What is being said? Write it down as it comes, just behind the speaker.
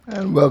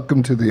And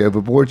welcome to the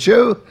Overboard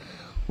Show,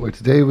 where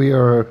today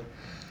we're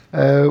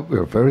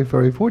very,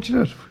 very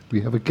fortunate. We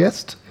have a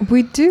guest.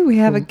 We do. We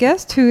have a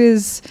guest who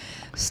is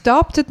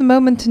stopped at the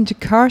moment in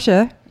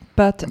Jakarta,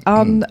 but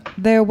on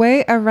their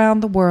way around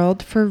the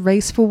world for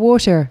Race for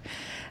Water.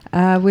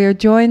 We are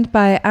joined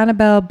by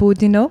Annabelle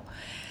Boudinot.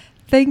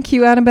 Thank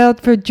you, Annabelle,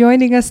 for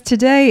joining us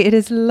today. It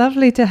is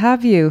lovely to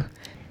have you.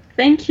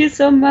 Thank you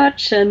so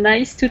much.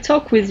 Nice to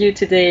talk with you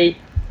today.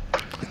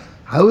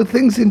 How are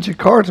things in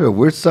Jakarta?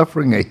 We're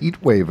suffering a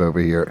heat wave over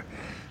here,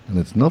 and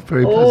it's not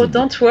very pleasant. Oh,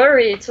 don't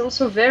worry. It's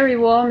also very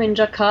warm in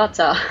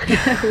Jakarta.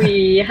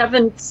 We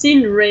haven't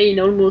seen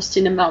rain almost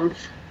in a month.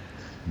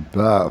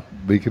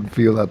 We can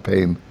feel that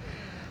pain.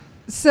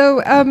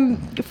 So,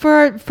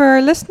 for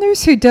our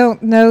listeners who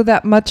don't know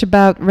that much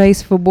about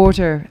Race for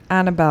Water,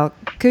 Annabelle,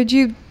 could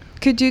you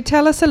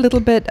tell us a little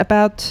bit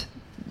about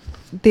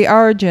the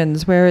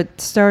origins, where it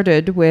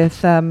started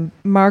with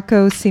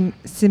Marco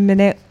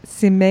Simeoni?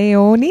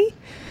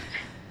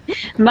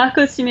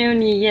 Marco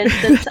Simeoni, yes.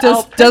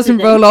 That's doesn't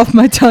roll off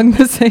my tongue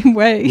the same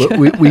way.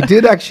 Well, we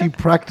did actually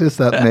practice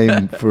that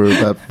name for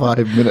about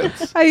 5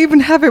 minutes. I even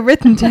have it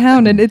written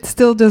down and it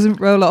still doesn't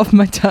roll off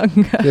my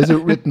tongue. There's it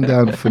written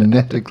down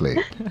phonetically.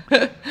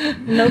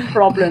 No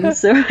problem.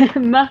 So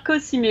Marco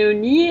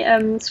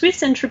Simeoni,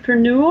 Swiss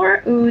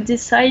entrepreneur who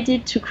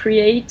decided to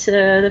create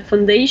the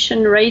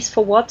foundation Race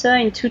for Water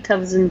in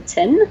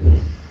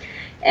 2010.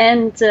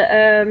 And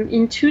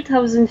in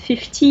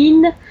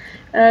 2015,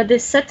 they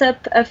set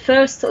up a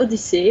first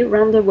odyssey,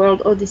 round the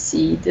world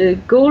odyssey. The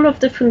goal of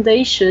the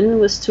foundation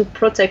was to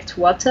protect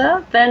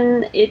water.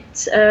 Then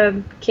it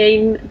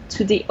came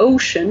to the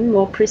ocean,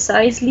 more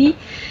precisely.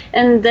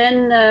 And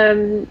then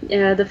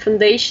the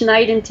foundation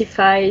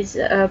identifies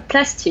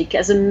plastic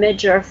as a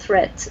major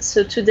threat.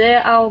 So today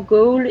our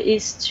goal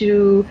is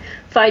to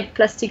fight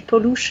plastic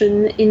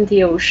pollution in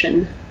the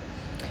ocean.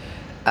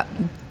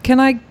 Can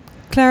I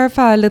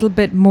clarify a little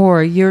bit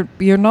more?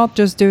 You're not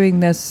just doing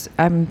this,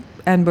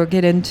 and we'll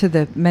get into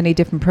the many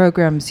different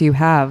programs you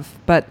have,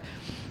 but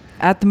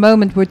at the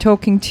moment we're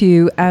talking to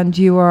you and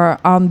you are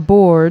on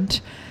board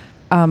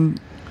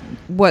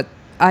what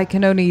I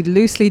can only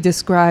loosely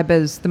describe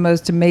as the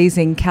most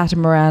amazing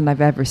catamaran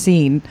I've ever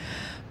seen,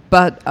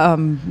 but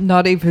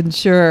not even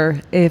sure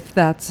if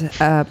that's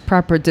a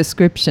proper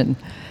description.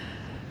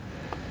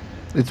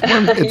 It's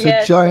yes,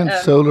 a giant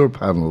solar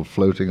panel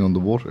floating on the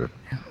water,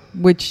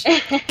 which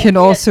can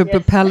also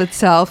propel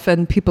itself,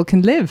 and people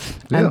can live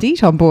and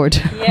eat on board.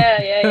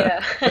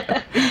 Yeah.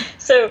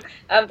 So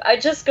I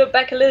just go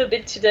back a little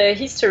bit to the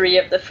history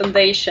of the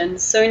foundation.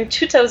 So in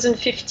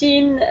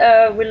 2015,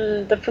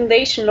 the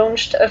foundation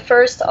launched a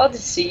first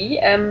odyssey.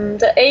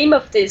 The aim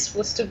of this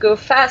was to go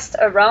fast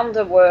around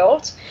the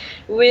world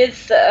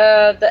with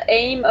the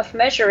aim of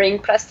measuring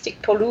plastic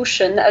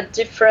pollution at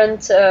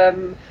different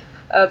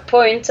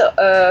point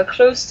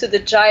close to the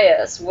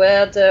gyres,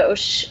 where the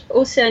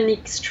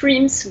oceanic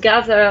streams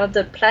gather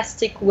the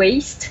plastic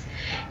waste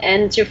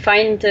and you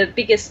find the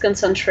biggest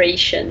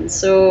concentration.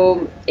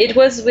 So it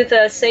was with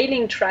a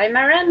sailing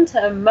trimaran,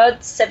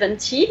 Mod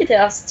 70. They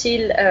are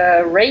still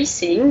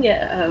racing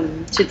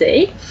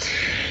today.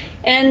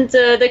 And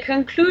the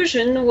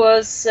conclusion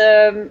was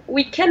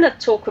we cannot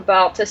talk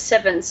about a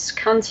seventh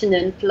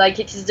continent like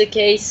it is the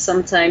case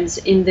sometimes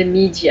in the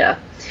media.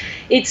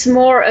 It's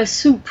more a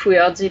soup we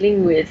are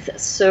dealing with.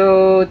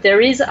 So there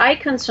is high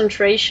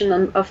concentration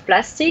of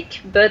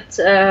plastic, but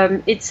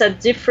it's at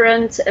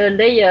different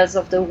layers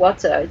of the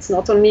water. It's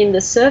not only in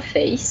the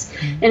surface.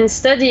 And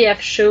studies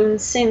have shown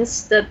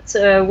since that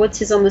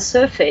what is on the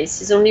surface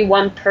is only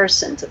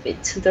 1% of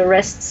it. The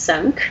rest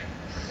sunk.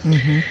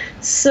 Mm-hmm.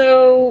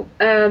 So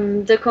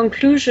the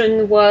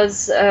conclusion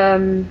was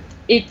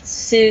it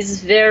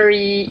is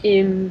very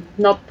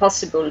not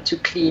possible to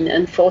clean,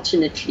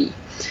 unfortunately.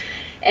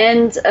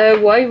 And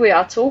while we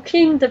are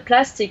talking, the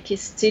plastic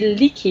is still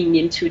leaking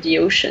into the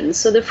ocean.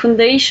 So the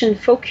foundation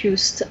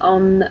focused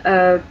on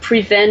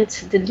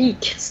prevent the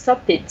leak,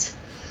 stop it.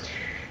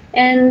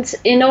 And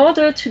in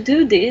order to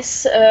do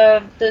this,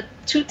 the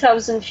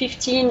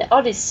 2015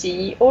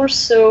 Odyssey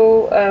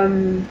also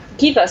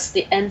give us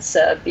the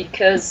answer,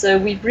 because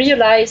we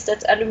realized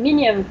that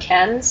aluminium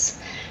cans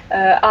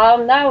are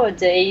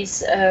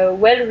nowadays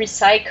well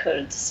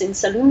recycled.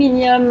 Since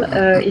aluminium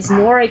is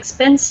more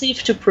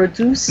expensive to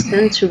produce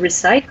than to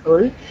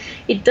recycle,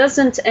 it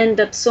doesn't end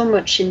up so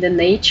much in the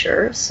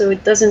nature, so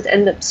it doesn't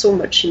end up so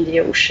much in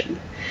the ocean.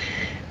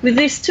 With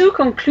these two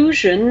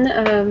conclusions,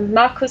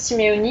 Marco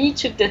Simeoni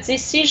took the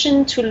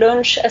decision to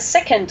launch a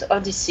second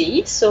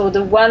Odyssey, so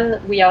the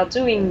one we are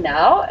doing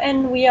now,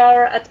 and we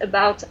are at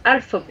about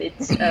half of it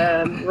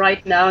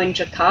right now in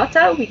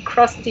Jakarta. We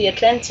crossed the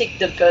Atlantic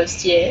the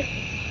first year.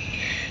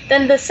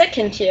 Then the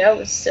second year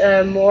was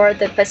more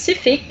the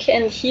Pacific,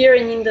 and here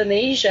in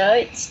Indonesia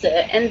it's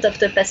the end of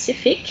the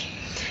Pacific.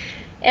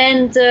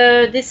 And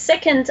this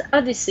second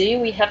Odyssey,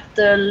 we have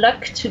the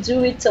luck to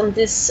do it on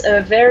this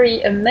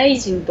very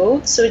amazing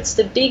boat. So it's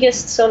the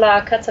biggest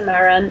solar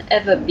catamaran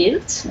ever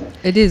built.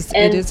 It is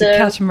a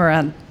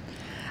catamaran.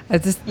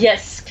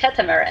 Yes,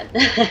 catamaran.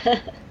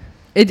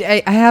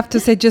 I have to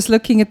say, just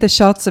looking at the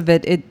shots of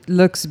it, it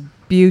looks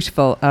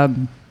beautiful.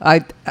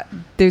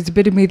 There's a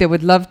bit of me that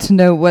would love to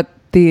know what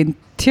the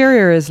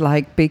interior is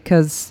like,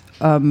 because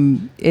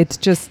it's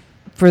just,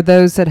 for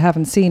those that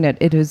haven't seen it,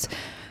 it is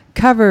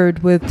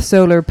covered with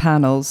solar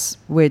panels,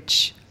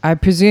 which I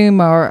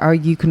presume are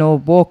you can all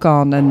walk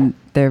on, and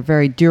they're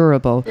very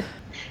durable.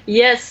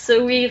 Yes,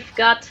 so we've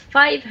got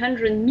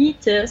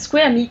 500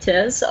 square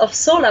meters of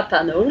solar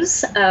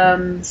panels.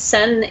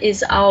 Sun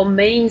is our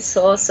main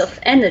source of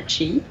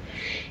energy.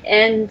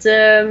 And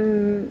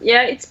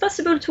it's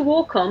possible to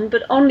walk on,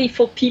 but only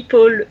for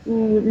people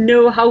who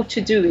know how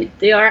to do it.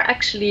 They are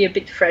actually a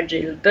bit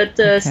fragile, but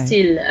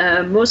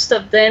still, most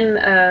of them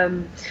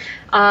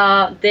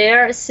are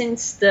there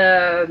since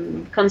the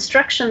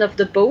construction of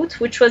the boat,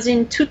 which was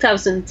in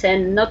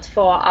 2010, not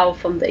for our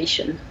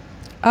foundation.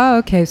 Oh,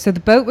 okay. So the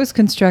boat was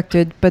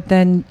constructed, but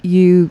then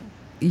you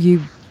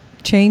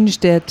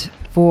changed it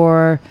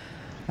for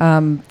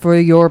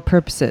your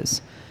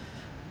purposes.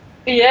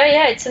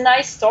 Yeah, it's a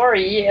nice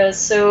story.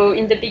 So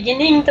in the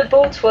beginning, the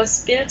boat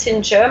was built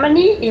in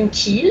Germany, in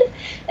Kiel,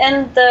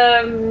 and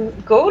the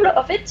goal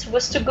of it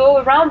was to go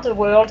around the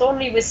world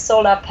only with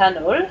solar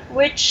panel,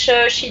 which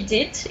she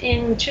did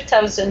in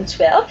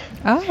 2012.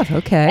 Ah,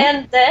 okay.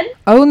 And then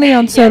only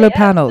on solar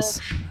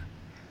panels.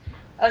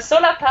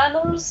 Solar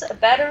panels,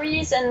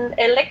 batteries, and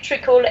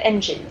electrical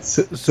engines.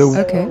 So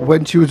okay.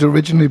 When she was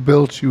originally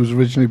built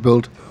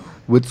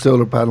with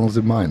solar panels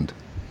in mind.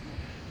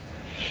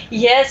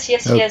 Yes.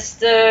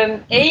 The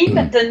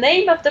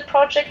name of the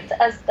project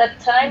at that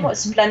time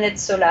was Planet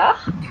Solar,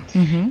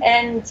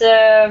 and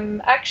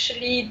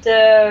actually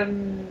the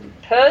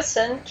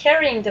person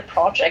carrying the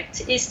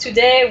project is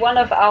today one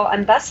of our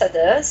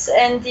ambassadors,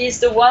 and is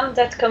the one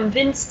that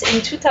convinced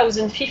in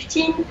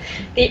 2015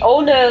 the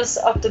owners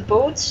of the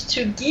boat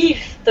to give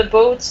the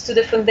boat to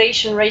the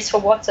Foundation Race for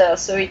Water,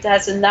 so it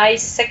has a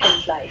nice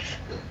second life.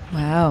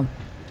 Wow,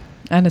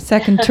 and a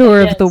second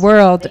tour of the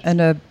world,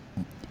 and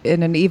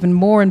in an even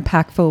more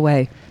impactful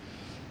way.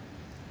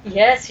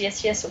 Yes,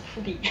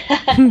 hopefully.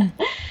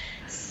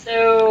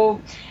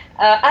 So,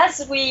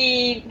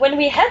 when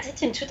we had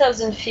it in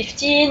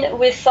 2015,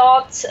 we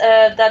thought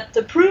that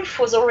the proof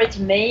was already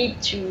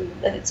made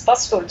that it's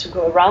possible to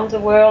go around the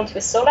world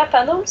with solar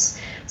panels.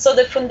 So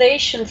the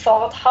foundation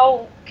thought,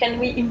 how can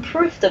we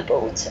improve the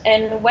boat?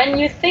 And when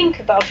you think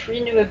about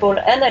renewable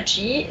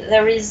energy,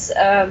 there is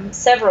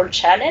several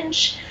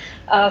challenges.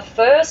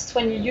 First,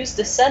 when you use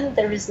the sun,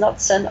 there is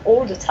not sun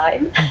all the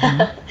time.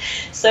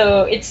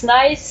 So it's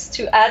nice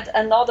to add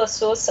another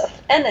source of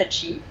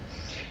energy.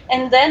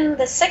 And then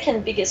the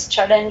second biggest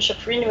challenge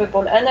of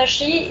renewable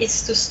energy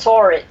is to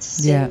store it,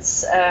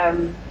 since,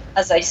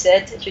 as I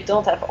said, you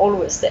don't have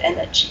always the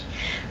energy.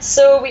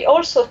 So we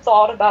also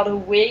thought about a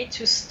way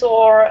to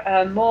store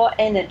more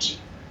energy.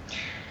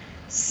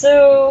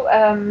 So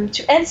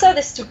to answer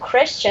these two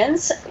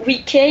questions,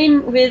 we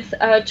came with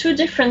two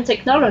different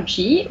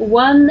technology.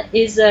 One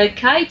is a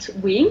kite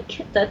wing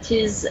that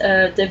is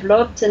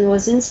developed and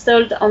was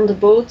installed on the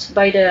boat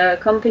by the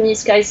company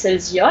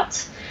SkySails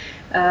Yacht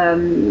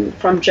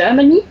from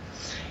Germany.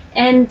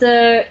 And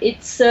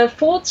it's a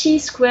 40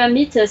 square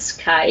meters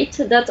kite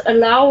that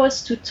allow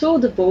us to tow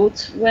the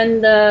boat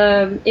when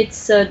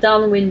it's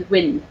downwind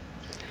wind.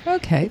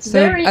 Okay, it's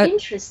very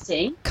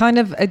interesting. Kind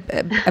of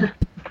a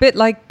bit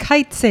like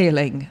kite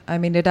sailing. I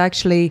mean, it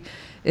actually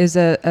is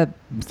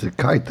it's a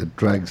kite that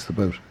drags the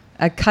boat.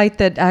 A kite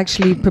that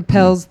actually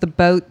propels the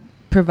boat,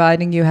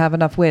 providing you have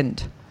enough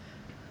wind.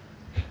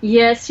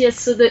 Yes.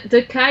 So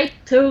the kite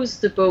tows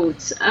the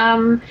boat.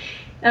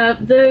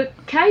 The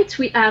kite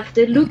we have,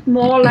 they look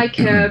more like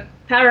a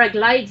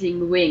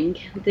paragliding wing.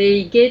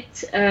 They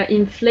get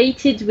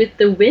inflated with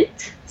the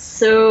wind.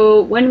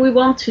 So when we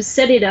want to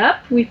set it up,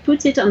 we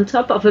put it on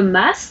top of a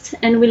mast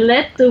and we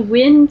let the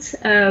wind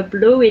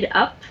blow it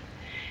up.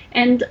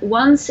 And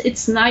once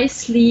it's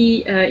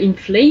nicely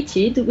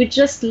inflated, we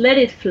just let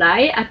it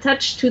fly,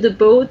 attached to the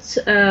boat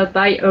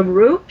by a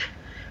rope,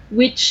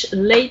 which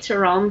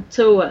later on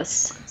tow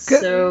us.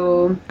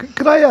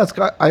 Can I ask?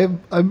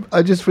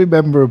 I just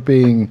remember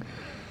being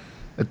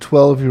a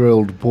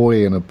 12-year-old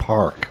boy in a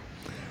park,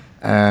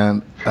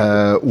 and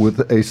with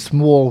a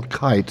small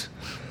kite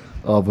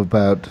of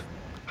about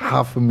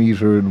half a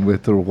meter in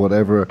width or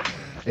whatever,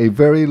 a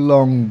very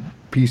long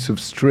piece of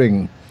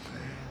string,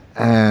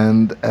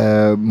 and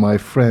my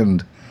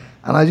friend,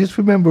 and I just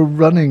remember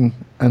running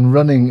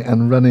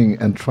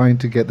and trying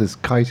to get this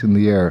kite in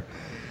the air,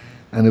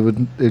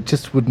 and it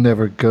just would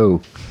never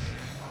go,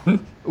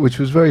 which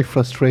was very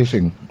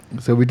frustrating.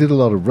 So we did a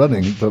lot of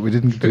running, but we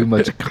didn't do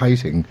much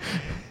kiting.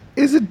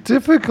 Is it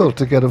difficult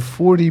to get a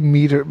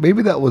 40-meter?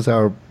 Maybe that was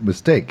our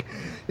mistake.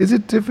 Is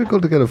it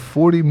difficult to get a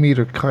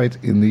 40-meter kite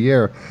in the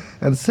air?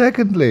 And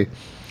secondly,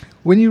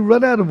 when you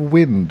run out of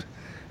wind,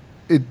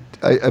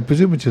 I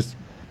presume it just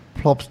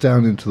plops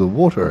down into the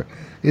water.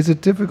 Is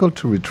it difficult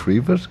to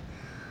retrieve it?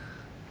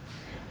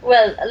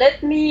 Well,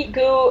 let me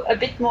go a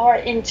bit more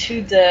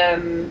into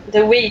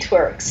the way it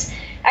works.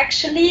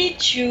 Actually,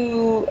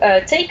 to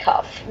take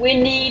off, we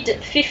need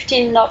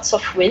 15 knots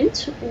of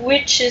wind,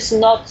 which is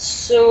not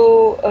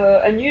so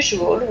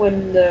unusual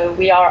when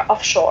we are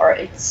offshore.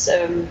 It's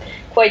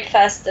quite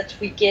fast that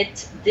we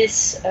get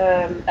this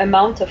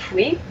amount of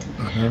wind.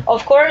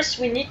 Of course,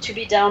 we need to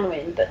be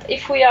downwind, but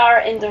if we are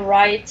in the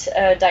right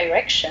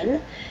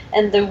direction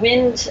and the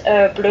wind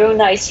blow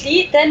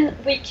nicely, then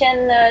we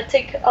can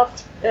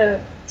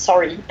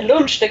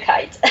launch the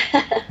kite.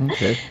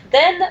 Okay.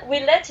 Then we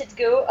let it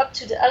go up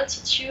to the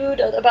altitude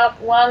of about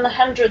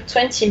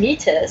 120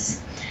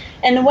 meters.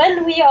 And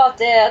when we are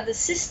there, the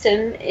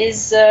system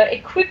is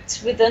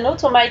equipped with an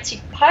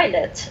automatic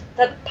pilot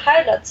that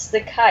pilots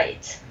the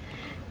kite.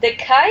 The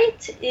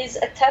kite is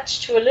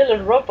attached to a little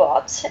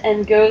robot,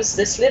 and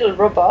this little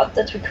robot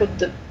that we call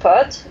the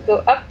pod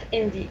go up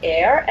in the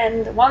air,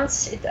 and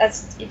once it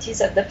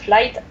is at the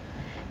flight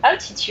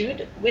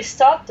altitude, we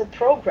start the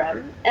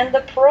program, and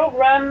the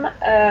program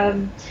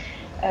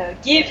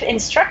give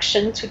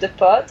instruction to the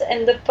pod,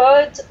 and the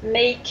pod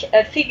make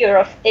a figure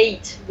of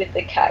 8 with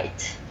the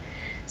kite.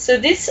 So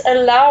this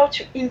allows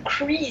to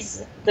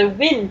increase the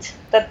wind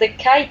that the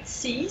kite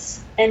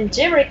sees and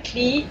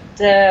directly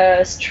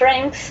the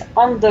strength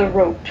on the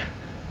rope.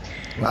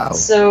 Wow.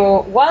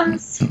 So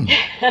once,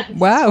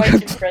 Wow. it's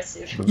quite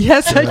impressive.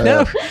 Yes, I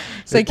know.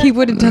 It's like he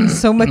would have done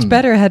so much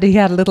better had he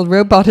had a little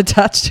robot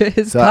attached to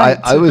his So kite.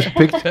 I was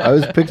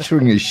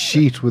picturing a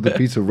sheet with a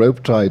piece of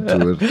rope tied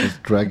to it,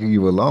 just dragging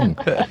you along.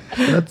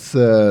 That's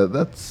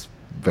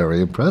very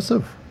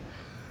impressive.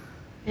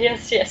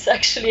 Yes.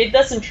 Actually, it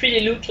doesn't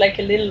really look like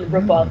a little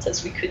robot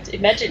as we could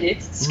imagine it.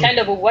 It's kind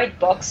of a white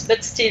box,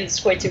 but still,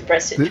 it's quite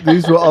impressive.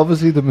 These were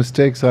obviously the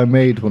mistakes I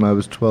made when I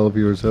was 12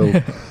 years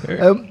old.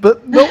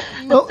 But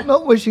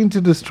not wishing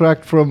to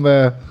distract from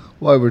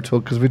why we're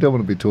talking, because we don't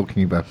want to be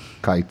talking about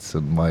kites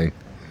and my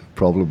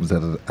problems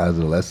as an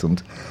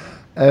adolescent.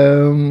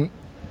 The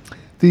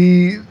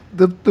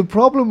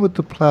problem with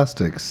the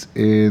plastics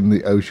in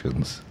the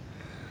oceans.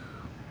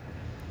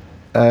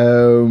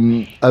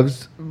 I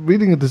was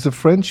reading it. There's a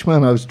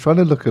Frenchman. I was trying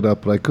to look it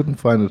up, but I couldn't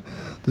find it.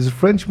 There's a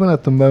Frenchman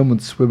at the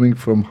moment swimming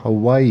from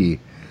Hawaii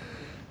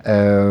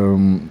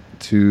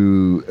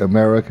to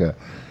America,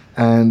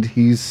 and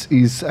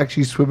he's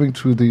actually swimming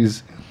through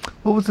these.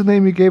 What was the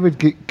name he gave it?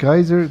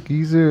 Gyres.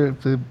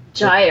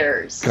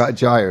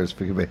 Gyres.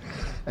 Forgive me.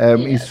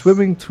 He's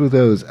swimming through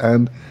those,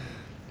 and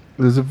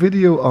there's a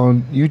video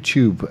on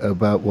YouTube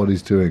about what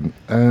he's doing,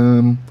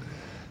 and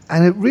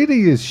it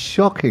really is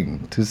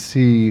shocking to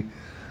see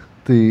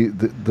the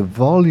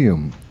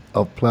volume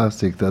of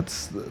plastic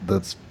that's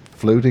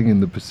floating in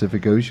the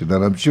Pacific Ocean,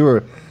 and I'm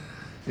sure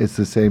it's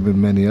the same in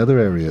many other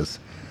areas.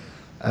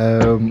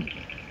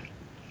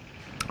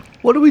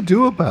 What do we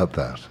do about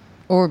that?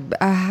 Or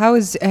how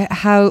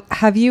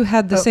have you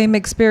had the same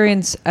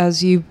experience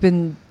as you've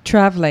been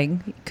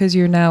traveling? Because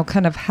you're now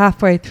kind of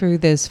halfway through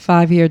this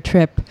 5-year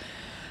trip.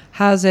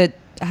 Has it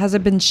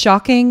been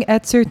shocking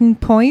at certain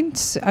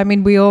points? I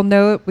mean, we all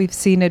know it. We've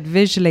seen it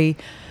visually.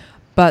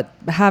 But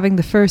having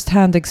the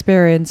first-hand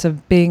experience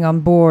of being on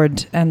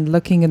board and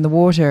looking in the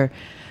water,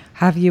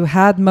 have you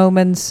had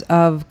moments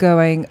of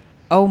going,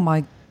 oh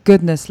my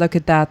goodness, look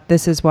at that,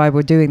 this is why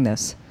we're doing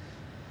this?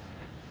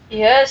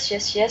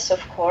 Yes,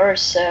 of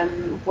course.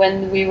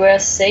 When we were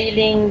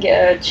sailing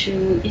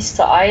to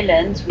Easter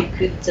Island, we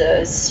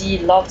could see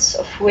lots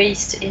of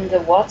waste in the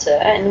water,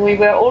 and we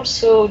were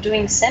also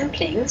doing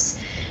samplings,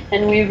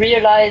 and we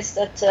realized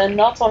that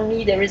not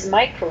only there is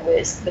micro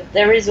waste, but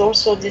there is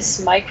also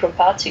these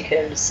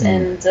microparticles,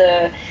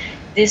 and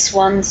these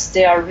ones,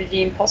 they are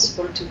really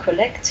impossible to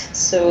collect.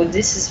 So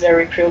this is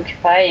very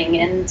preoccupying,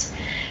 and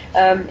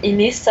in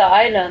Easter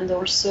Island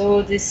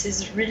also this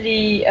is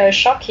really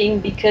shocking,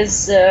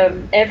 because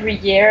every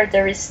year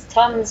there is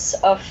tons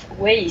of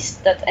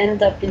waste that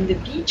end up in the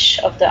beach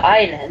of the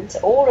island,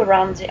 all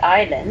around the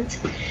island.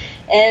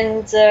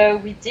 And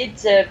we did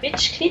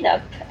beach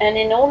cleanup, and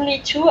in only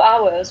 2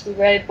 hours we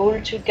were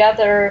able to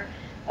gather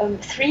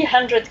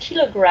 300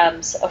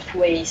 kilograms of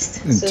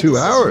waste. In 2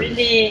 hours?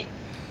 Really,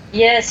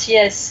 yes.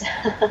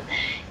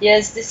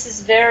 Yes, this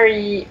is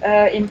very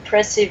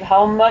impressive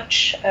how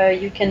much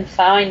you can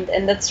find,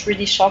 and that's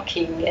really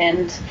shocking.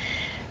 And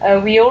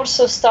we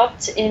also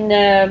stopped in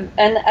an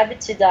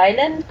uninhabited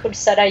island called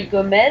Sarai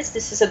Gomez.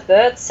 This is a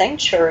bird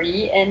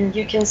sanctuary, and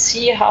you can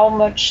see how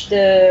much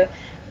the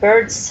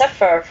birds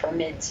suffer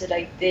from it.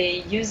 Like,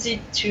 they use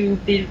it to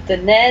build the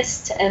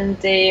nest, and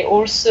they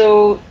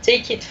also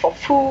take it for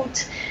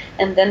food,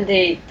 and then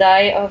they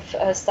die of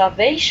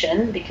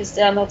starvation because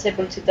they are not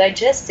able to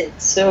digest it.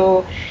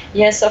 So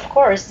yes, of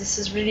course, this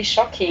is really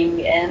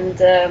shocking.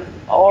 And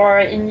or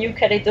in New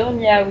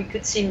Caledonia, we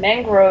could see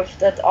mangrove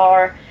that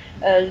are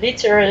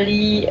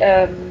literally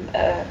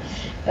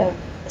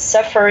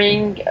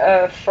suffering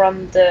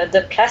from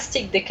the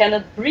plastic. They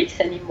cannot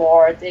breathe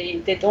anymore.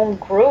 They don't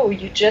grow.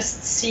 You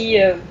just see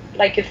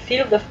like a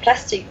field of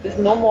plastic with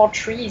no more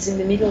trees in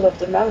the middle of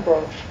the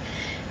mangrove.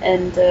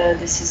 And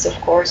this is, of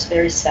course,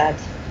 very sad.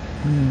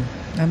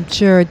 I'm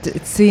sure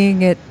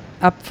seeing it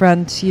up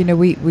front,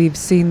 we've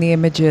seen the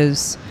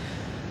images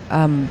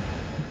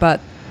but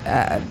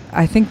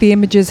I think the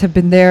images have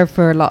been there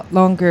for a lot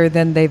longer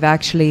than they've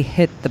actually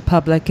hit the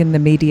public in the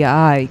media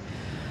eye.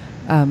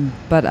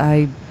 But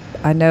I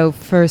know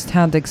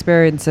first-hand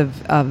experience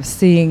of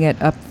seeing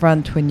it up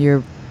front when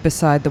you're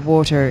beside the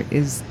water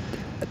is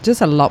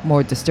just a lot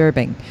more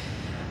disturbing.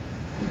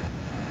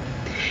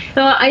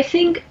 I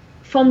think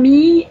for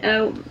me,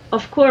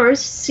 of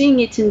course, seeing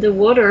it in the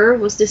water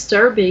was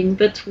disturbing,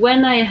 but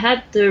when I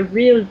had the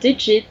real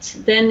digit,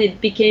 then it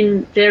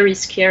became very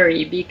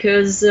scary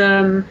because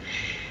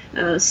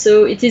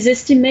so it is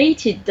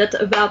estimated that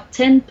about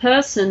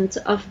 10%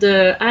 of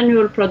the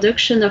annual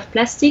production of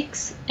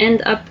plastics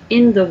end up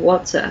in the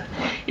water.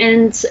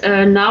 And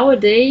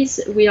nowadays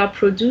we are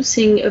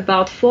producing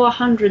about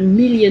 400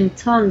 million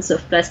tons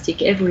of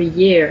plastic every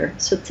year.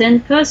 So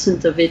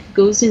 10% of it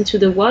goes into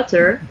the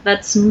water.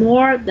 That's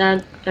more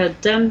than a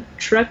dump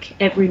truck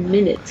every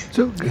minute.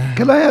 So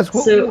can I ask,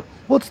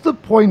 what's the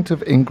point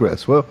of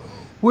ingress? Well,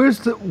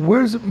 where's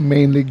it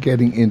mainly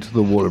getting into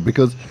the water?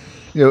 Because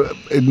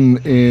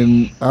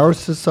in our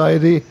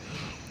society,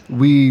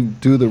 we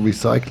do the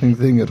recycling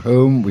thing at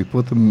home. We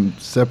put them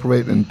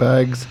separate in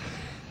bags,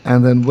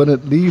 and then when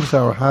it leaves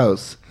our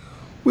house,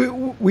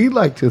 we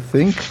like to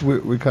think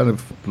we kind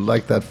of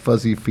like that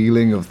fuzzy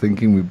feeling of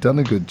thinking we've done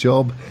a good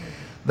job.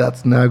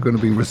 That's now going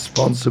to be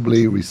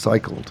responsibly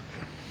recycled.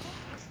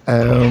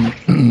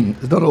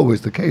 It's not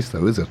always the case,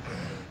 though, is it?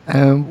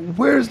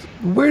 Where's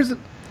it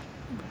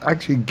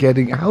actually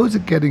getting? How is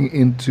it getting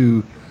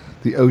into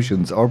the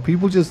oceans? Are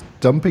people just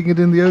dumping it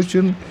in the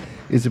ocean?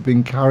 Is it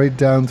being carried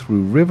down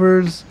through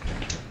rivers?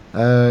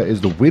 Is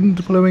the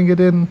wind blowing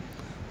it in?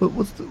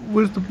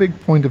 Where's the big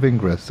point of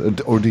ingress?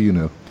 Or do you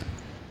know?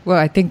 Well,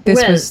 I think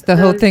this was the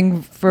whole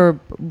thing for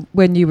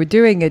when you were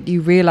doing it.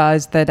 You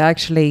realized that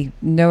actually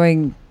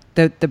knowing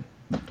that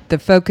the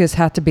focus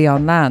had to be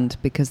on land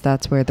because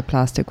that's where the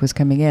plastic was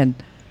coming in.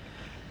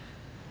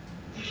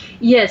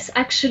 Yes,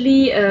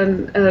 actually,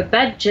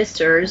 bad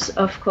gestures,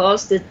 of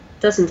course, that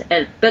doesn't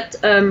help, but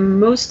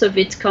most of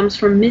it comes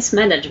from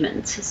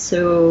mismanagement.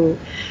 So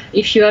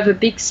if you have a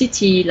big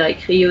city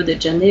like Rio de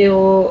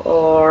Janeiro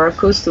or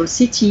coastal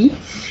city,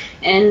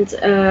 and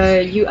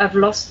you have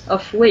lots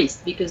of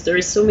waste because there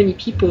is so many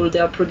people, they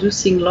are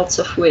producing lots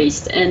of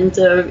waste, and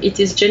it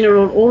is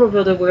general all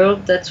over the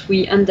world that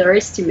we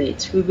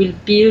underestimate. We will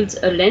build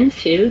a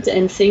landfill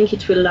and think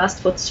it will last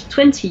for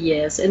 20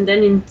 years, and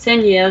then in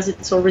 10 years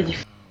it's already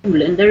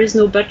and there is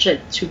no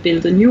budget to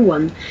build a new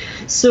one.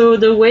 So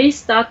the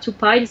waste start to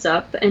pile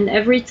up, and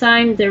every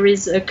time there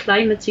is a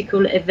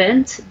climatical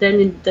event,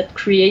 then that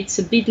creates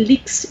a big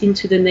leaks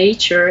into the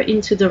nature,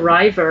 into the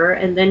river,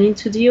 and then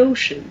into the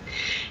ocean.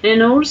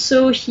 And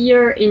also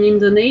here in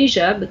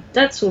Indonesia, but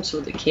that's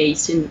also the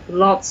case in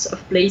lots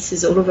of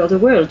places all over the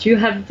world, you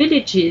have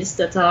villages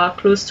that are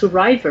close to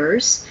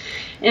rivers,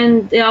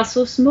 and they are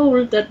so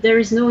small that there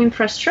is no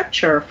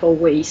infrastructure for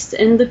waste.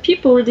 And the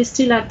people, they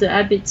still have the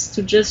habits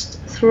to just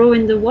throw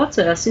in the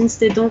water. Since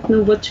they don't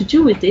know what to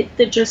do with it,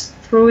 they just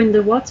throw in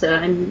the water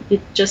and it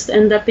just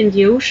ends up in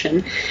the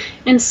ocean.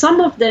 And some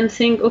of them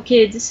think,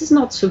 okay, this is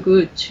not so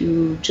good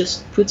to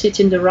just put it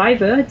in the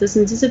river. It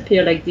doesn't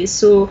disappear like this.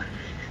 So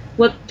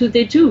what do?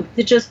 They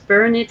just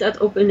burn it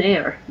at open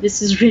air.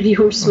 This is really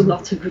also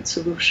not a good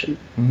solution.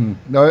 Mm-hmm.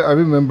 No, I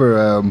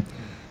remember...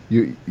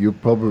 You're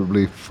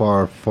probably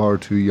far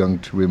too young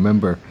to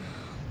remember,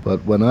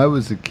 but when I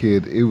was a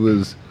kid, I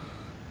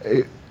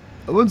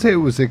wouldn't say it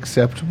was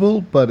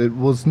acceptable, but it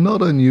was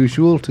not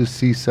unusual to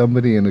see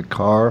somebody in a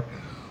car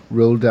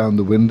roll down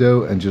the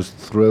window and just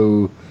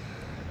throw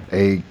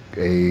a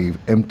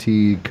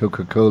empty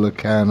Coca-Cola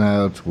can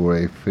out or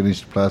a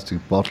finished plastic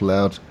bottle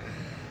out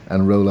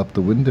and roll up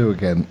the window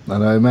again.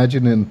 And I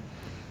imagine in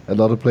a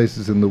lot of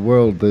places in the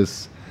world,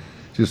 this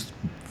just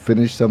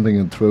finish something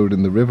and throw it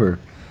in the river.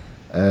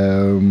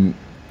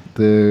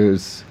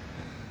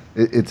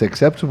 It's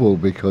acceptable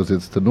because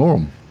it's the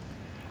norm.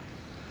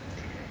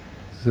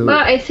 So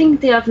well, I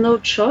think they have no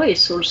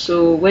choice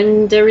also.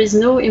 When there is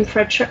no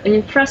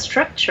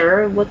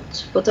infrastructure,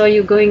 what are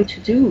you going to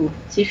do?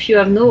 If you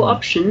have no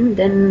option,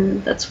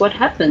 then that's what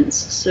happens.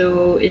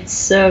 So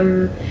it's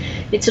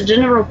a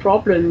general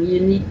problem. You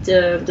need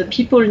the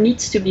people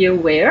needs to be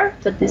aware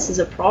that this is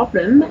a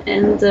problem,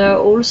 and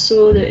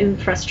also the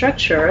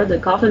infrastructure, the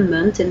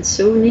government, and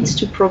so needs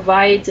to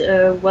provide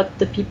what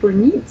the people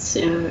needs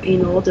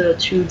in order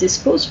to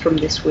dispose from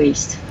this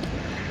waste.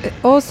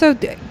 Also,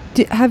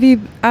 have you,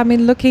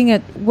 looking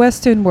at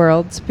Western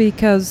worlds,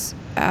 because,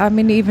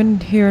 even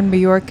here in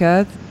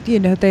Mallorca,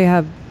 they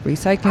have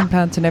recycling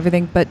plants and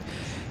everything, but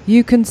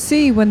you can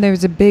see when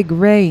there's a big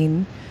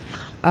rain,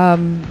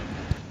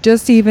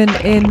 just even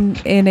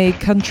in a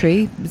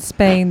country,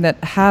 Spain,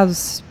 that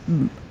has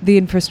the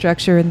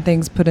infrastructure and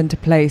things put into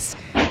place,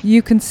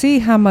 you can see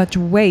how much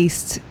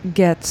waste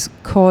gets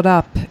caught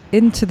up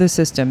into the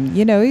system.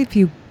 If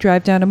you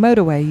drive down a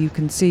motorway, you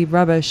can see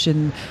rubbish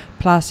and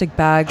plastic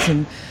bags,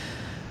 and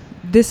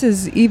this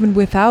is even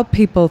without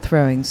people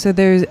throwing. So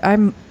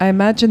I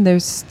imagine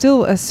there's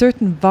still a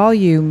certain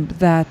volume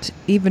that,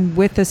 even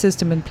with the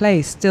system in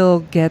place, still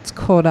gets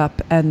caught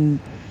up and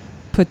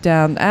put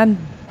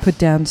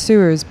down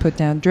sewers, put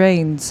down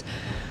drains.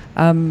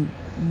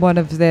 One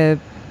of the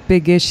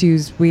big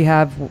issues we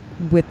have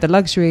with the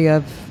luxury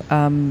of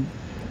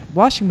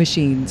washing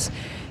machines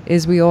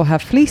is we all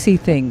have fleecy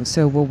things.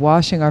 So we're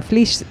washing our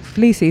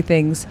fleecy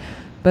things,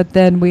 but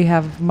then we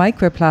have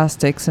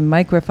microplastics and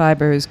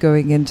microfibers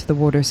going into the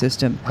water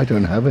system. I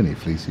don't have any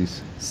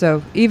fleeces.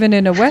 So even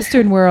in a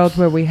Western world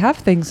where we have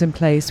things in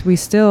place, we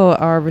still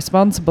are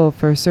responsible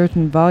for a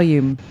certain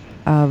volume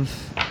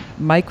of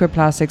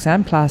microplastics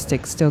and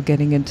plastics still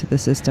getting into the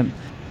system.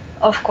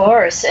 Of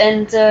course,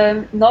 and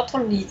not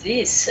only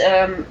this,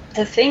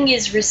 the thing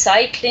is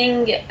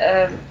recycling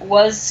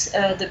was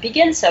the big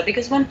answer,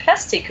 because when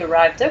plastic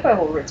arrived, there were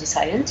already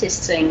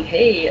scientists saying,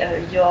 hey,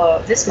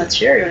 this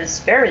material is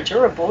very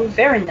durable,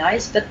 very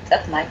nice, but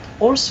that might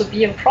also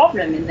be a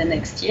problem in the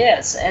next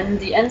years. And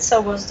the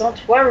answer was,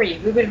 don't worry,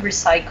 we will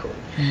recycle.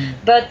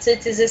 But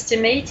it is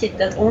estimated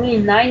that only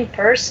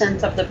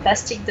 9% of the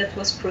plastic that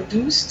was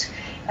produced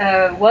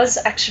was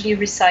actually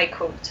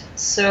recycled.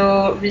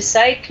 So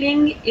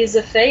recycling is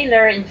a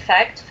failure, in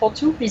fact, for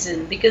two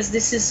reasons. Because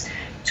this is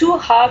too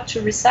hard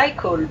to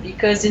recycle,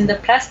 because in the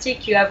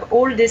plastic you have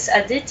all these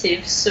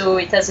additives, so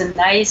it has a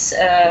nice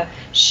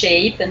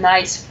shape, a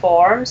nice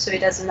form, so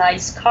it has a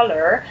nice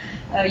color.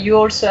 You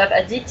also have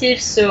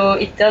additives, so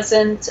it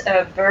doesn't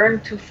burn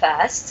too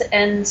fast,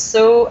 and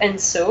so.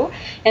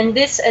 And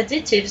these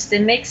additives, they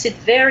makes it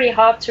very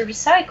hard to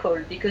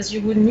recycle, because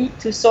you would need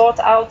to sort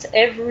out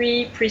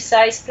every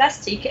precise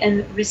plastic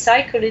and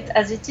recycle it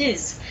as it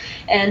is.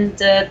 And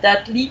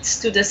that leads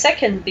to the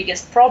second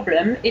biggest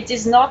problem. It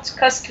is not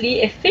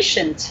costly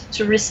efficient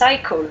to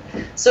recycle.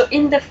 So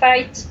in the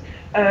fight,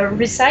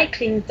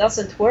 recycling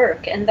doesn't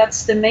work, and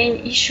that's the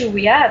main issue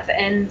we have.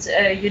 And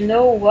you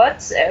know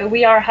what?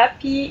 We are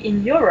happy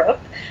in Europe,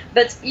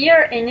 but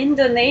here in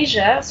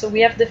Indonesia, so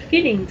we have the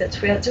feeling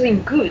that we are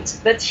doing good.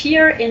 But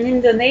here in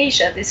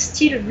Indonesia, they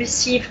still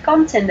receive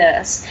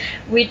containers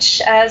which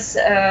has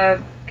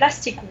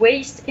plastic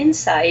waste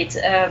inside.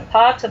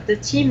 Part of the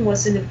team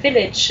was in a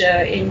village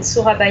in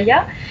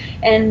Surabaya,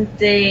 and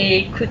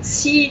they could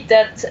see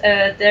that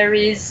there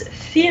is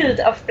field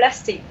of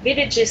plastic,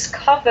 villages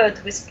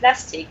covered with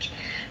plastic,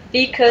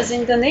 because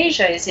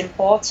Indonesia is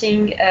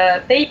importing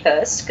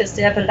papers, because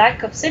they have a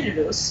lack of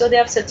cellulose, so they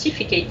have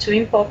certificate to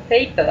import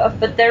paper,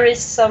 but there is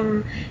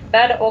some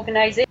bad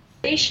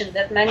organization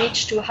that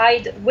managed to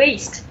hide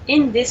waste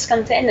in these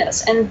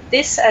containers, and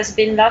this has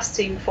been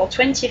lasting for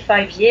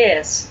 25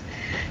 years.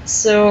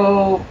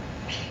 So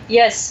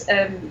yes,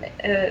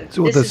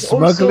 So this the is also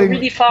smuggling-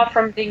 really far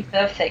from being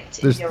perfect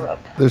in Europe.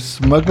 They're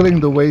smuggling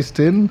the waste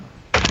in.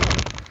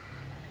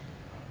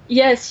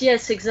 Yes,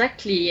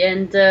 exactly.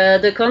 And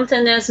the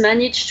containers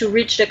managed to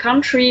reach the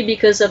country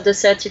because of the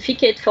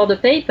certificate for the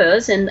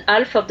papers, and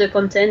half of the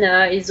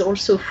container is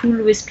also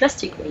full with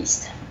plastic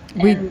waste.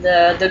 And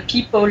the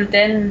people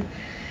then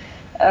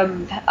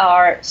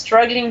are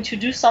struggling to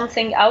do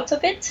something out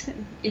of it.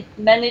 It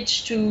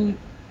managed to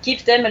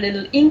give them a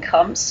little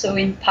income. So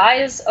in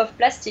piles of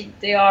plastic,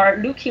 they are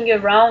looking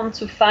around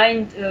to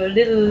find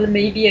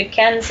maybe a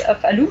cans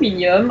of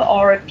aluminium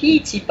or a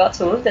PET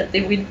bottle that they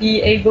will be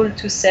able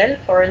to sell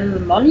for a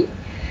little money.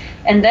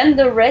 And then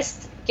the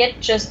rest get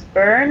just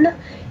burned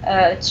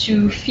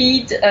to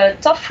feed a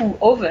tofu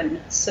oven.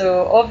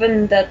 So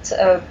oven that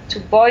to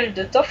boil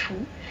the tofu.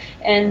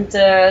 And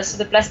so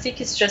the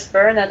plastic is just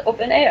burned at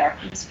open air.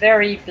 It's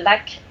very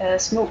black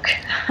smoke.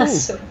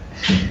 So,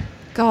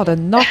 God,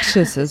 and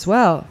noxious as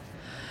well.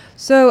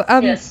 So,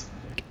 yes.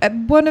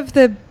 One of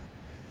the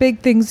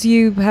big things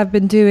you have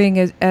been doing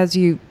as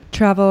you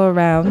travel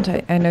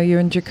around, I know you're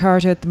in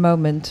Jakarta at the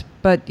moment,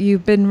 but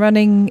you've been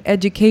running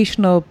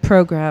educational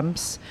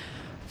programs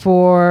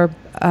for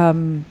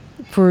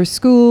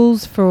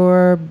schools,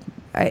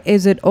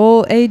 is it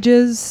all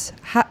ages?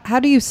 How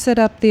do you set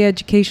up the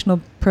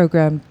educational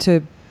program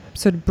to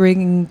sort of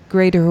bring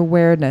greater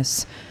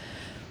awareness?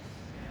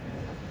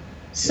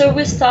 So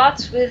we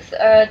start with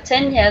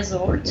 10 years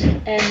old,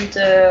 and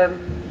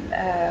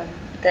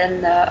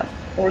then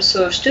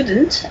also a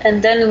student,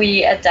 and then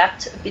we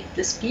adapt a bit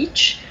the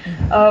speech.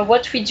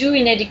 What we do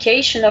in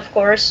education, of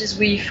course, is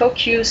we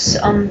focus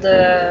on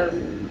the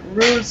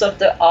rules of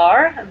the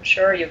R. I'm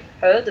sure you've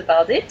heard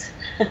about it.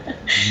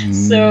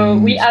 So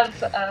we have...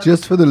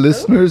 Just for the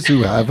listeners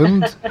who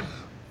haven't,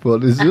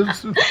 what is it?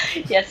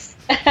 Yes.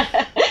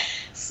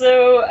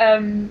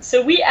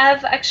 So we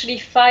have actually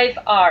 5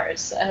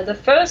 R's. The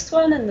first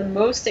one and the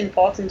most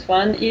important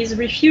one is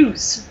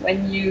refuse.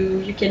 When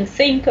you can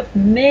think of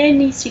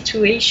many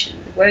situations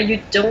where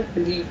you don't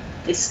need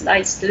this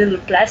nice little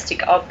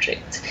plastic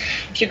object.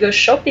 If you go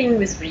shopping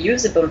with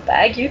reusable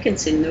bag, you can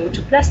say no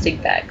to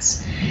plastic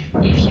bags.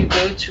 If you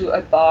go to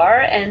a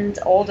bar and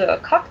order a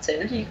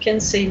cocktail, you can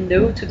say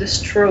no to the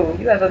straw.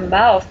 You have a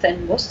mouth,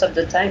 and most of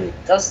the time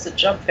it does the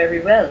job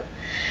very well.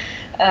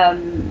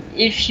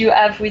 If you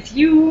have with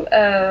you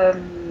a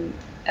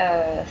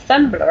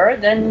tumbler,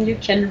 then you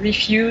can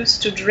refuse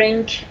to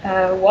drink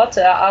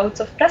water out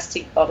of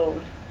plastic bottle.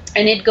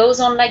 And it goes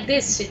on like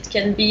this. It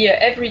can be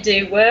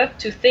everyday work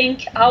to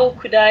think, how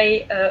could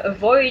I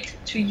avoid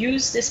to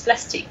use this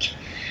plastic?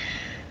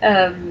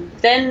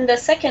 Then the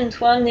second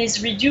one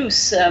is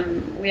reduce.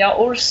 We are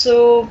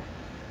also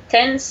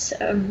tense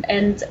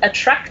and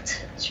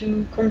attract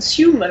to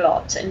consume a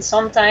lot, and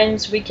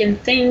sometimes we can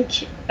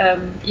think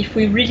if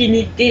we really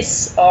need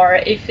this, or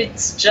if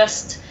it's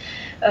just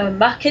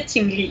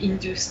marketingly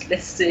induced,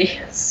 let's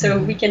say. So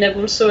we can have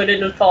also a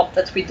little thought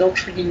that we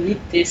don't really need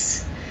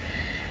this.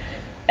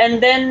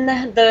 And then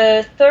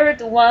the third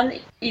one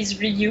is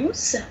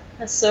reuse.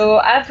 So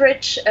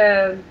average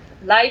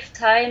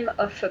lifetime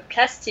of a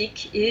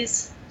plastic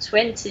is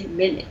 20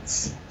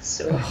 minutes.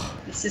 So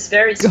this is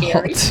very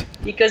scary,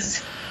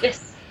 because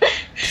yes,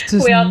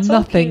 we are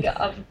talking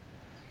of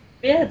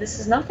this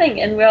is nothing,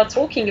 and we are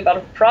talking about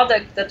a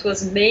product that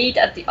was made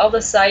at the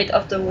other side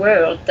of the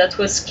world, that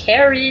was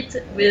carried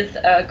with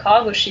a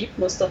cargo ship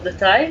most of the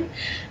time,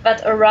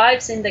 that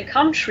arrives in the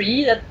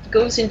country, that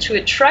goes into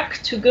a truck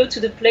to go to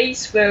the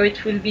place where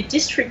it will be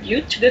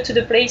distributed, to go to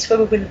the place where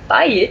we will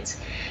buy it,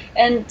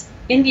 and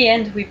in the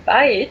end we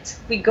buy it,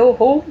 we go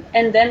home,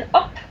 and then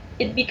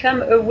it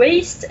becomes a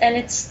waste, and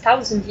it's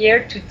 1,000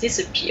 years to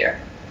disappear.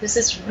 This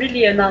is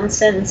really a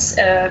nonsense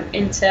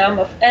in terms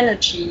of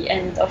energy,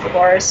 and of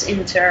course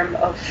in terms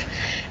of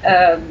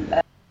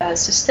a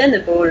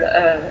sustainable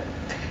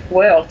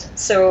world.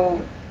 So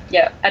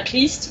yeah, at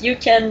least you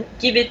can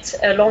give it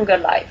a longer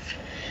life.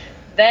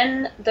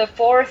 Then the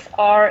fourth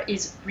R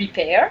is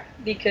repair,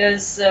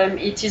 because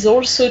it is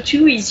also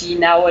too easy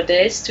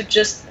nowadays to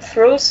just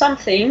throw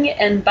something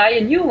and buy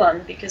a new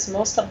one, because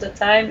most of the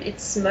time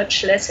it's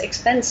much less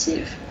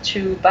expensive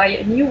to buy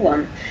a new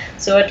one.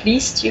 So at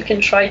least you can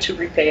try to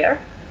repair.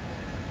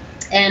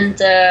 And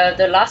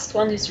the last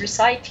one is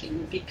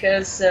recycling,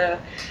 because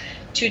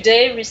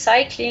today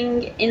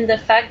recycling in the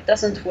fact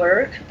doesn't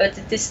work, but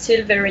it is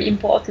still very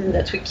important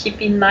that we keep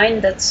in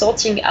mind that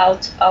sorting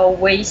out our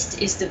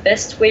waste is the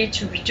best way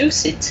to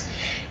reduce it.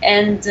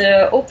 And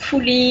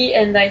hopefully,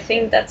 and I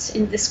think that's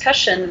in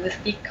discussion with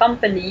big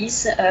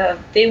companies,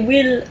 they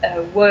will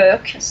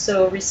work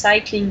so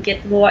recycling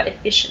get more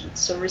efficient.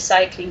 So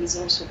recycling is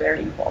also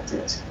very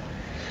important.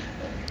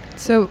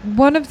 So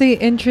one of the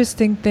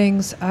interesting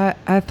things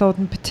I thought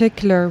in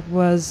particular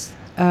was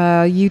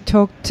you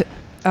talked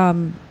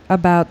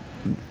about,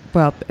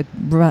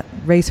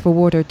 Race for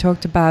Water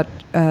talked about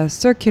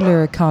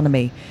circular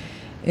economy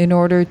in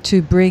order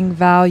to bring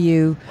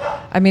value.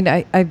 I mean,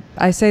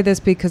 I say this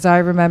because I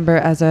remember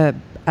as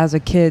a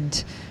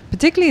kid,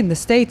 particularly in the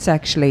States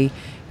actually,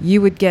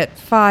 you would get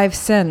 5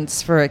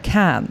 cents for a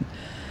can.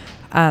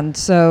 And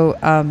so,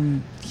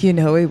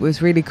 it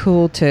was really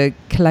cool to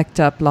collect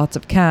up lots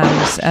of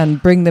cans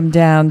and bring them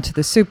down to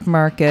the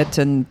supermarket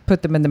and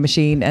put them in the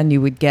machine, and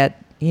you would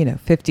get,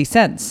 50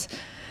 cents.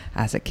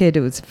 As a kid,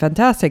 it was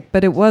fantastic,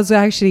 but it was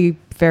actually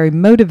very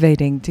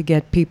motivating to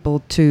get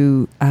people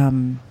to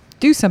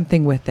do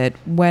something with it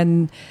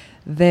when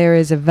there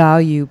is a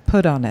value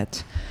put on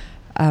it.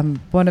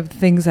 One of the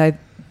things I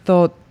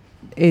thought,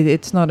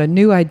 it's not a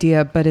new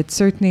idea, but it's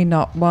certainly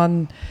not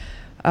one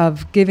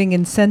of giving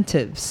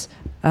incentives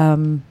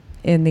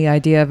in the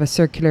idea of a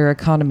circular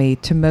economy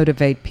to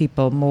motivate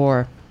people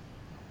more.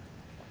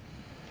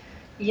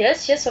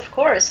 Yes, of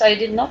course. I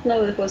did not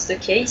know it was the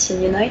case in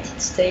the United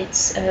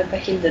States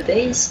back in the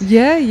days.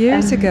 Yeah,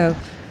 years ago.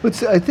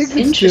 But I think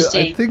it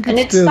interesting.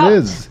 still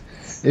is.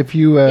 If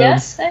you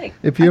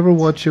ever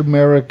watch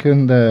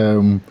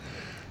American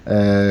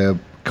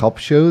cop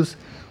shows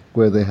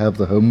where they have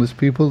the homeless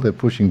people, they're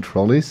pushing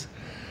trolleys,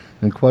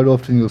 and quite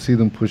often you'll see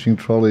them pushing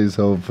trolleys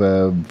of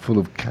full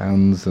of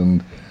cans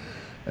and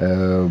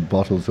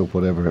bottles or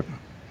whatever.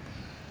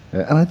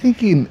 And I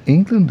think in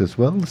England as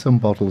well, some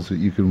bottles that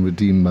you can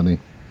redeem money.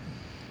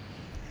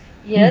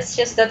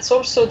 Yes, that's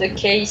also the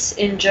case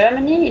in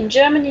Germany. In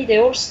Germany, they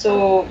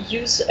also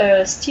use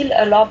still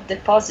a lot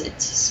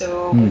deposit.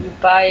 So you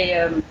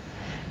buy,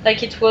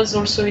 like it was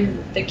also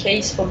in the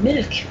case for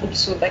milk,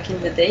 also back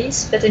in the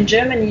days. But in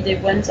Germany, they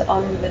went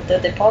on with the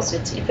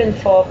deposit, even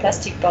for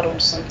plastic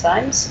bottles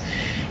sometimes.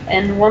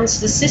 And once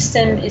the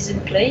system is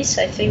in place,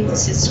 I think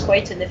this is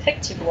quite an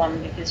effective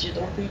one, because you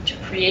don't need to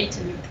create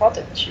a new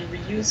product. You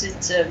reuse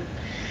it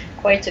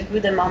quite a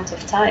good amount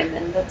of time,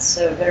 and that's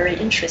very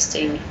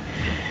interesting.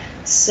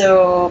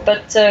 So,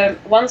 but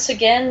once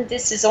again,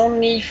 this is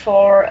only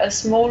for a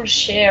small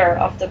share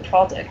of the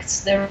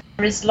products. There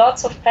is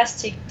lots of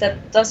plastic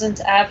that doesn't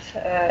have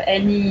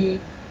any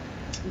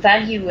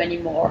value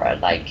anymore,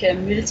 like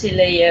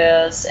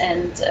multi-layers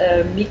and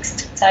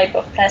mixed type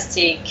of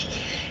plastic.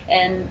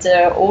 And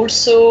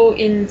also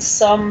in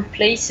some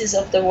places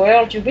of the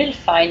world you will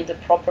find the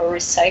proper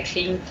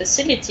recycling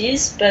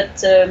facilities,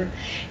 but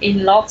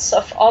in lots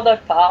of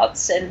other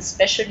parts, and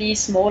especially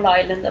small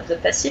island of the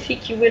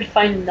Pacific, you will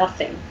find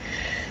nothing.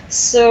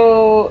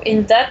 So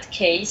in that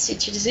case,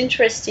 it is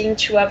interesting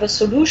to have a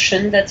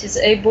solution that is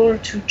able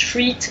to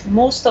treat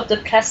most of the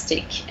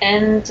plastic.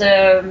 And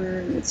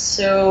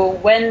so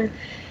when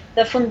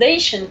the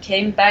foundation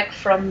came back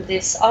from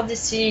this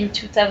odyssey in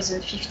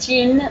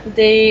 2015,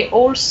 they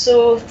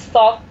also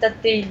thought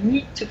that they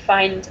need to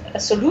find a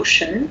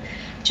solution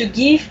to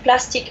give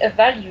plastic a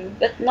value,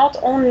 but not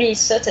only a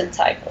certain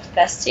type of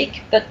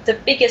plastic, but the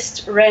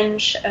biggest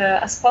range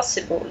as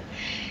possible.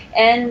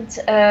 And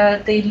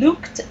they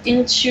looked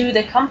into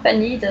the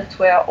company that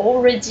were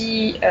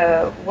already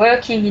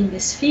working in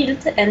this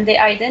field, and they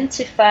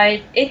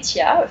identified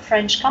Etia, a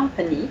French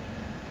company,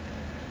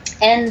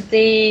 and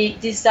they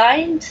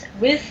designed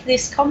with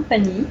this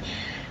company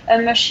a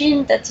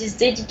machine that is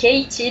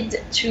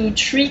dedicated to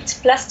treat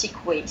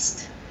plastic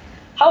waste.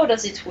 How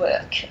does it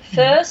work?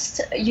 First,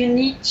 you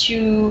need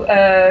to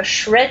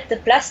shred the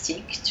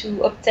plastic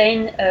to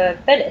obtain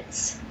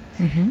pellets.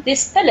 Mm-hmm.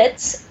 These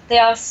pellets, they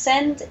are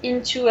sent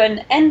into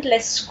an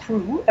endless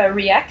screw, a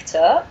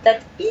reactor,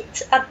 that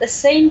eats at the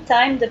same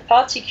time the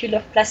particle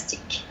of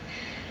plastic.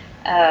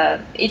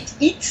 It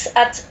eats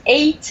at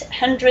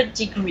 800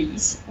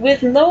 degrees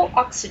with no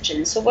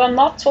oxygen. So we're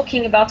not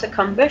talking about a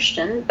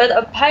combustion, but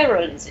a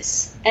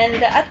pyrolysis. And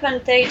the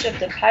advantage of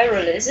the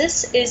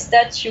pyrolysis is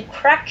that you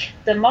crack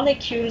the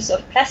molecules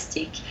of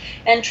plastic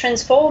and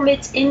transform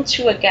it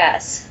into a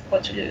gas,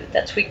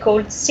 that we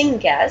call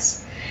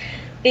syngas.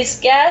 This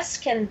gas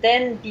can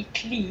then be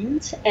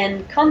cleaned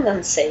and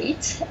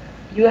condensate.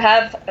 You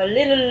have a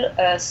little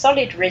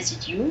solid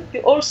residue. You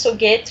also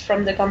get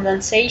from the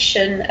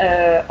condensation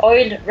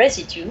oil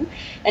residue.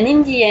 And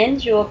in the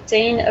end, you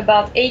obtain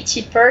about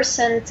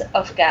 80%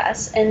 of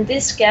gas. And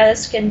this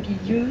gas can be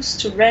used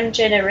to run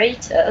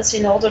generators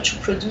in order to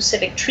produce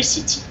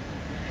electricity.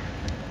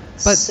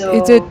 But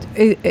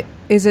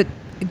is it,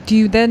 do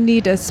you then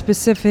need a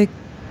specific,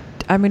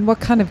 what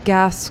kind of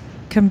gas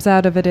comes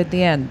out of it at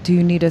the end? Do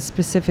you need a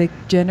specific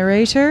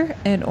generator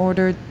in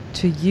order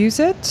to use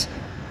it?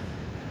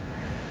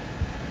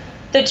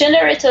 The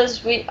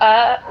generators we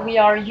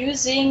are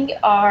using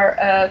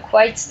are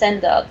quite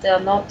standard. They are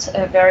not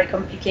very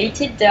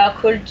complicated. They are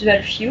called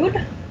dual fuel,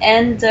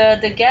 and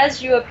the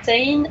gas you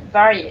obtain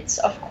varies.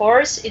 Of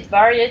course, it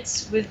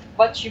varies with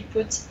what you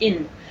put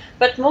in,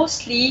 but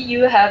mostly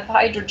you have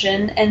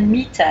hydrogen and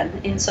methane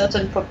in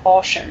certain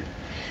proportion.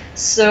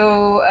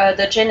 So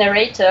the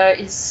generator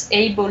is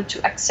able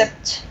to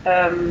accept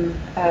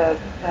a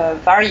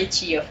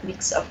variety of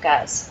mix of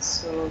gas.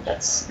 So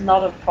that's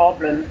not a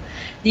problem.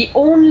 The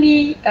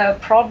only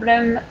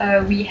problem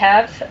we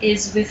have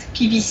is with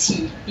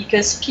PVC,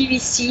 because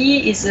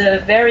PVC is a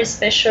very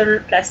special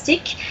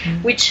plastic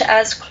which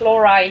has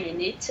chlorine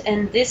in it,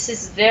 and this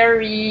is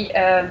very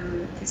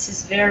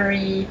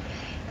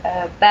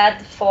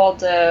bad for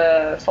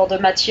the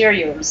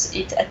materials.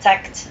 It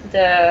attacked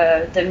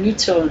the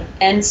metal,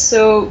 and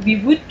so we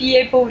would be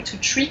able to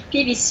treat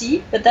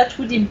PVC, but that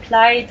would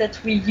imply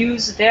that we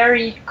use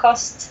very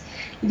costly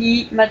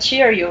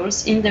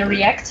materials in the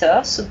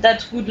reactor, so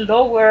that would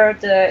lower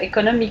the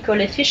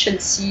economical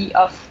efficiency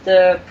of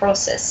the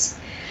process.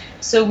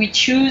 So we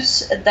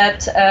choose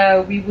that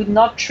we would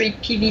not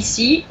treat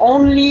PVC,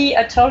 only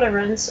a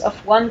tolerance of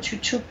 1 to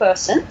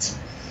 2%.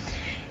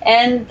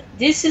 And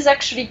this is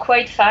actually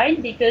quite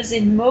fine, because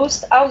in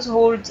most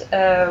household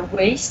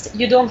waste,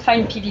 you don't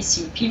find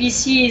PVC.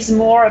 PVC is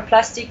more a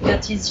plastic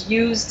that is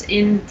used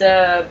in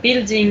the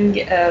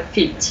building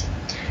field.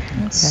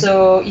 Okay.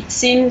 So it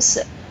seems,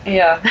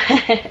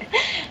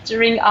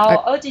 during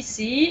our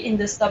odyssey in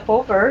the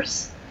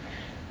stopovers,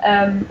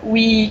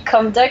 we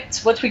conduct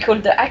what we call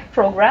the ACT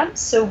program.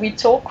 So we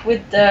talk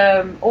with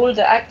all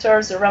the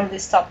actors around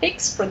these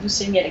topics,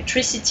 producing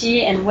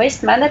electricity and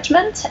waste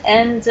management,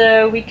 and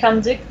we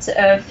conduct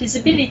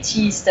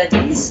feasibility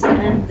studies.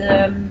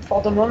 And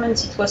for the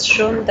moment, it was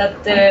shown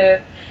that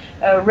the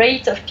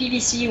rate of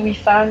PVC we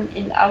found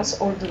in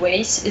household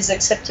waste is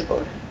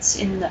acceptable. It's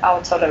in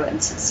our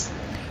tolerances.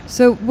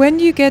 So when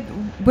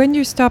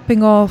you're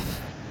stopping off,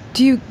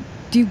 do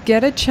you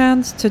get a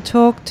chance to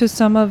talk to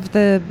some of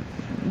the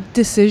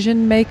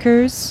decision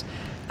makers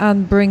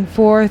and bring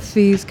forth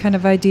these kind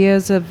of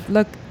ideas of,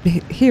 look,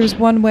 here's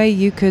one way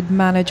you could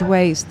manage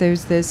waste.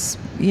 There's this,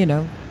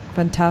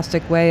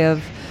 fantastic way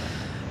of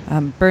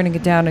burning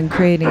it down and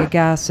creating a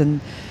gas. And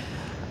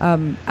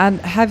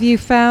have you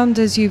found,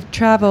 as you've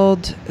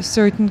traveled,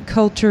 certain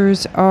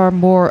cultures are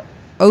more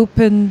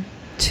open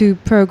to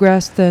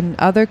progress than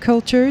other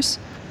cultures?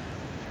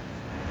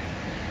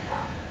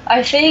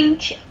 I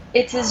think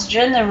it is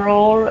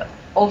general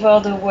over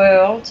the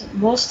world.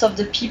 Most of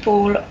the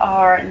people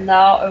are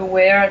now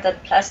aware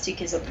that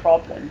plastic is a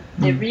problem.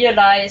 They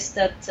realize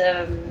that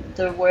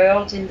the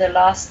world in the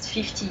last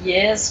 50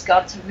 years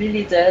got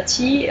really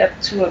dirty, up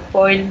to a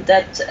point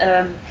that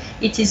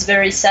it is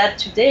very sad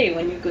today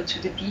when you go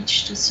to the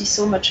beach to see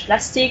so much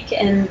plastic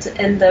and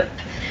end up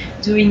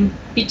doing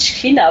beach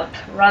cleanup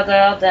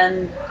rather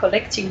than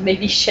collecting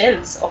maybe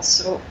shells or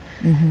so.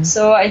 Mm-hmm.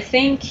 So I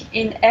think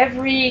in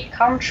every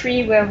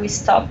country where we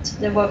stopped,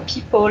 there were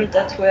people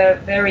that were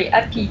very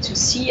happy to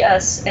see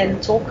us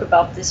and talk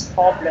about this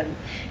problem.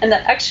 And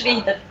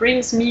that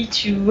brings me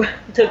to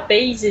the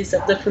basis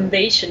of the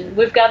foundation.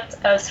 We've got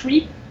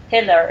 3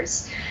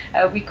 pillars.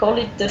 We call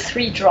it the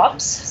 3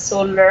 drops.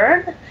 So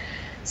learn,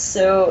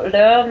 So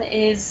LEARN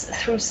is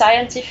through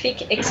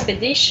scientific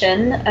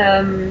expedition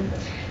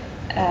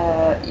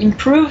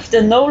improve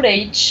the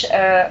knowledge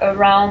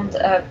around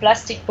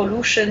plastic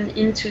pollution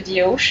into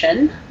the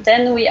ocean.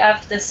 Then we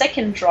have the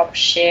second drop,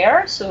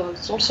 share. So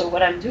it's also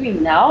what I'm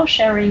doing now,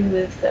 sharing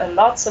with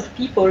lots of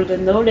people the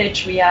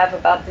knowledge we have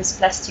about this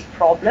plastic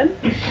problem.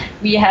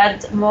 We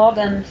had more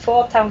than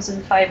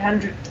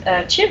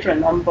 4,500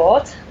 children on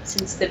board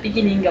since the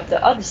beginning of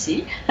the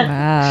Odyssey.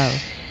 Wow.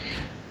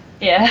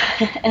 Yeah,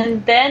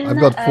 and then I've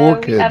got 4 we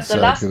have kids, the so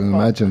I last can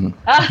drop. imagine.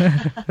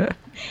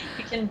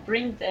 You can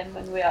bring them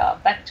when we are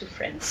back to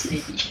France,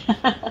 maybe.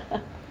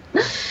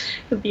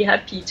 We'll be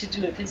happy to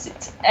do a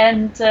visit.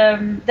 And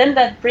then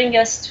that brings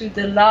us to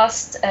the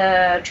last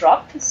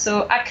drop,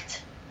 so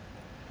ACT.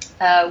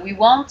 We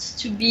want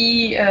to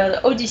be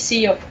the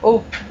Odyssey of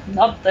hope,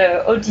 not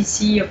the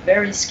Odyssey of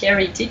very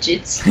scary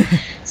digits.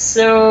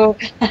 So,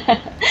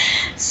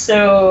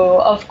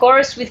 of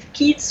course, with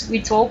kids,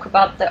 we talk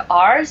about the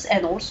R's,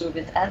 and also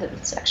with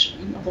adults,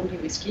 actually, not only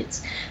with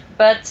kids.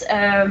 But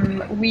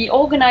we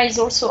organize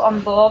also on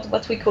board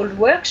what we call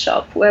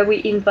workshop, where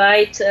we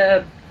invite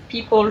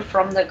people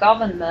from the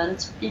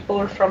government,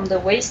 people from the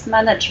waste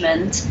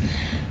management,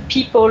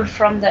 people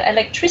from the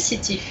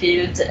electricity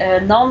field, a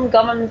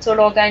non-governmental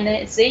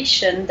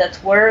organization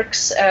that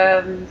works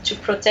to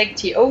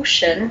protect the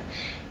ocean,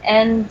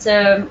 and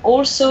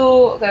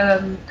also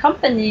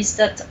companies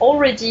that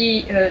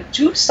already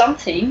do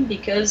something,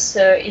 because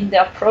in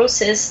their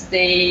process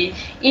they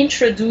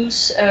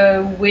introduce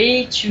a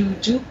way to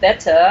do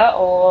better,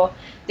 or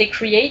they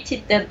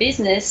created their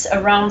business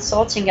around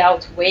sorting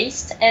out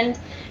waste. And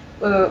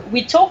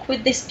we talk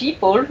with these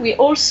people. We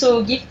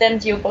also give them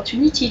the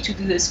opportunity to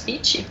do the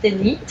speech if they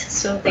need,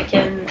 so they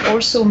can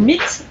also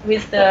meet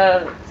with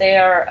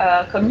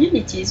their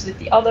communities, with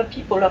the other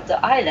people of the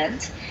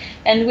island.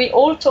 And we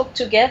all talk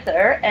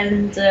together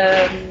and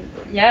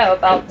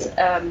about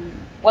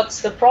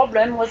what's the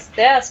problem, what's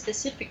their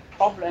specific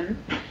problem,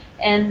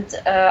 and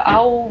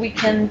how we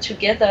can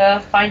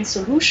together find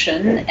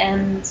solution.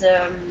 And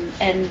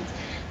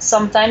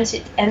sometimes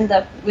it ends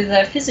up with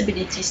a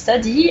feasibility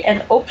study,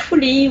 and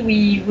hopefully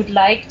we would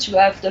like to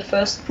have the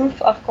first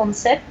proof of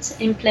concept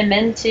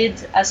implemented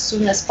as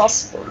soon as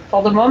possible.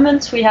 For the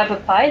moment, we have a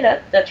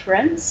pilot that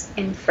runs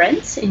in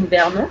France, in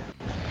Vernon.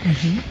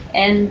 Mm-hmm.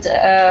 And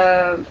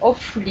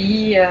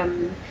hopefully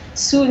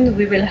soon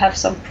we will have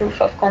some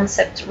proof of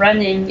concept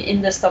running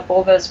in the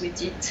stopovers we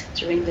did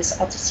during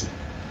this Odyssey.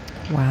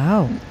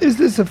 Wow. Is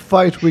this a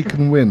fight we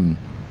can win?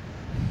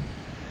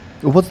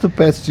 What's the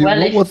best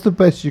what's the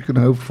best you can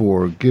hope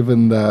for,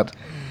 given that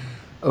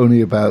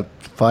only about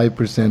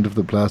 5% of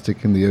the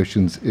plastic in the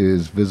oceans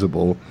is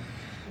visible,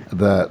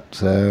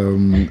 that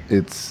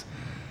it's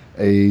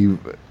a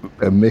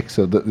mix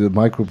of the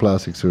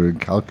microplastics are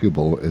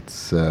incalculable.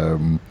 It's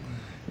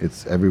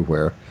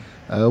everywhere.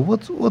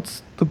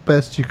 What's the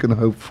best you can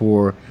hope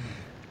for,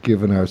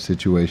 given our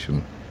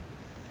situation?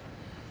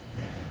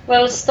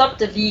 Well, stop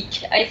the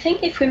leak. I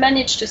think if we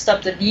manage to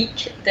stop the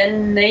leak,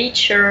 then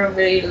nature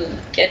will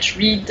get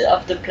rid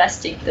of the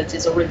plastic that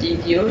is already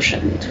in the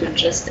ocean. It will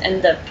just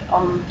end up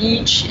on the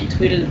beach. It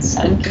will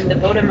sink in the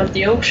bottom of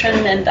the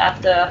ocean, and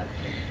after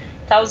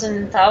thousands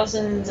and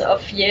thousands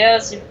of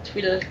years, it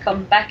will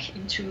come back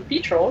into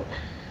petrol.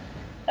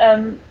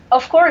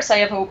 Of course, I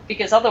have hope,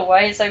 because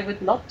otherwise I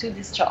would not do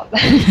this job.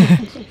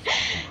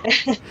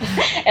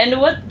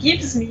 And what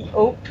gives me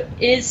hope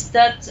is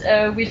that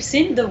we've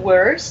seen the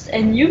worst,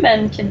 and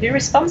humans can be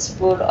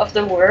responsible of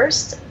the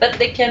worst, but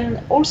they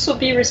can also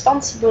be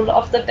responsible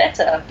of the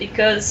better,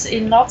 because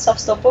in lots of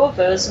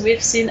stopovers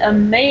we've seen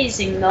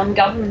amazing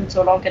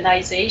non-governmental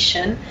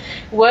organizations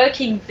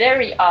working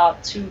very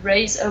hard to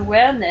raise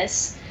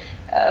awareness,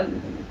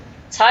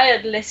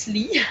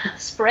 tirelessly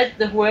spread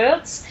the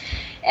words.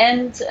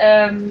 And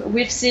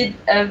we've seen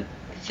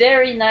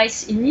very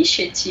nice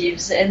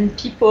initiatives and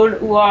people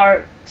who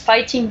are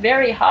fighting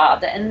very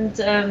hard. And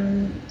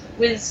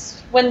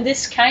when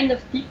this kind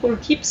of people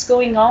keeps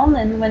going on,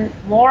 and when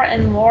more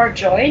and more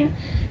join,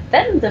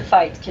 then the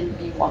fight can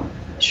be won,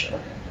 for sure.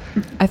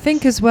 I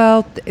think as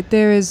well,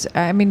 there is,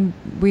 I mean,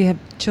 we have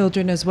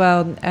children as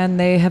well, and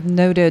they have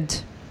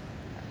noted,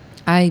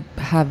 I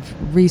have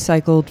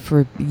recycled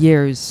for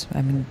years.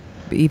 I mean,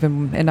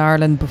 even in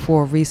Ireland,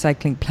 before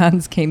recycling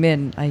plans came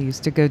in, I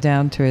used to go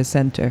down to a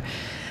centre.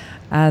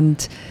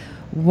 And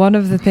one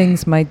of the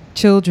things my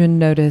children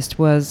noticed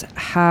was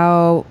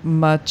how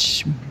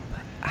much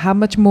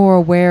more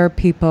aware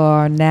people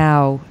are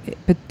now,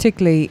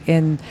 particularly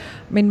in,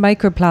 I mean,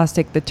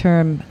 microplastic, the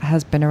term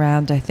has been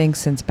around, I think,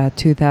 since about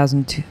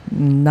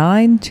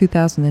 2009,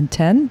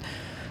 2010.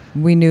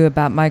 We knew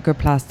about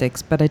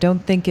microplastics, but I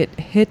don't think it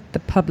hit the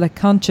public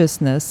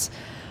consciousness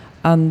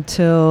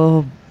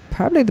until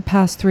probably the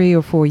past 3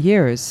 or 4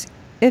 years,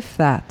 if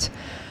that.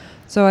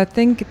 So I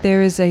think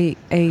there is a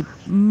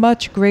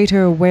much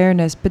greater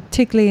awareness,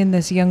 particularly in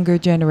this younger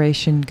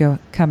generation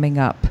coming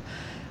up,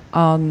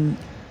 on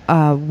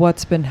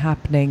what's been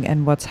happening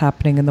and what's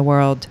happening in the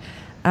world.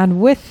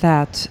 And with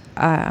that,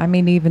 I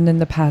mean, even in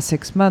the past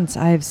 6 months,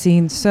 I have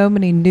seen so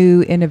many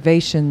new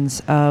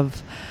innovations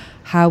of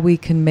how we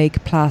can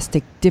make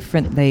plastic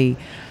differently.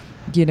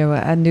 You know,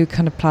 a new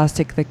kind of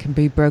plastic that can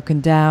be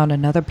broken down,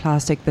 another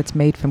plastic that's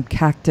made from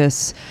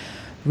cactus,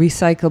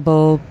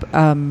 recyclable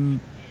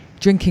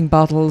drinking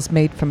bottles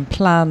made from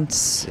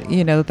plants.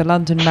 You know, the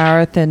London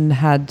Marathon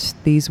had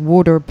these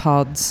water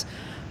pods.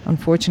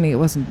 Unfortunately, it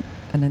wasn't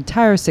an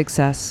entire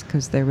success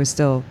because there were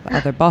still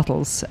other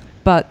bottles.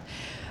 But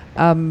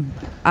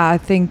I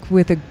think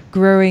with a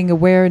growing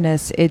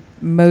awareness, it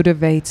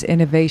motivates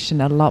innovation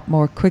a lot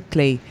more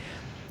quickly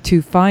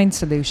to find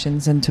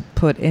solutions and to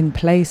put in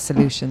place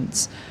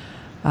solutions.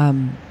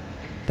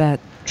 That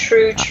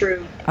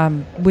True.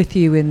 I'm with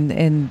you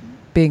in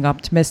being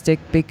optimistic,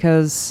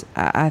 because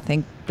I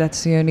think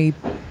that's the only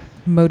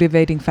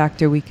motivating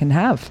factor we can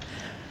have.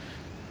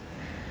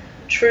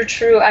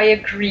 True. I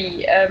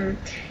agree.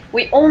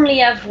 We only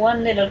have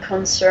one little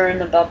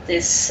concern about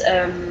this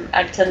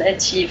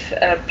alternative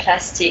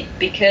plastic,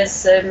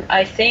 because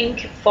I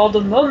think for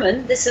the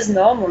moment this is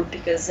normal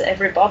because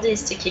everybody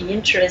is taking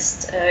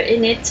interest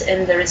in it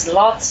and there is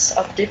lots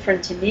of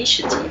different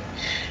initiatives.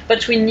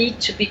 But we need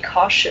to be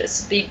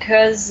cautious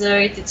because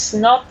it's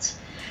not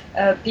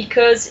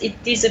because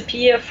it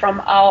disappears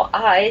from our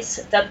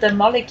eyes that the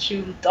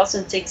molecule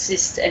doesn't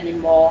exist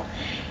anymore.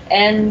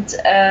 And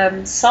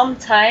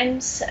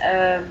sometimes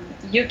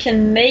you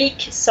can make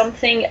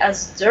something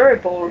as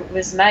durable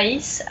with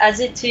maize as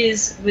it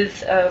is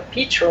with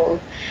petrol.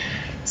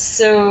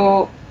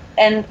 So,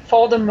 and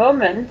for the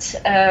moment,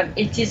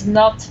 it is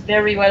not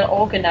very well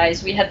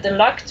organized. We had the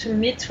luck to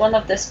meet one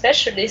of the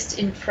specialists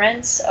in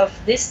France of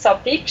this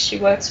topic. She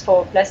works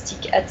for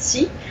Plastic at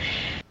Sea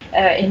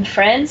in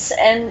France,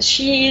 and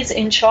she is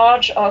in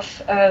charge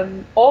of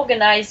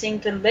organizing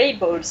the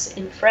labels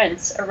in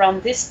France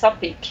around this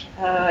topic.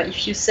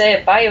 If you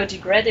say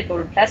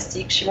biodegradable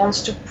plastic, she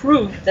wants to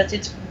prove that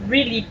it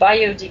really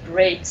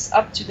biodegrades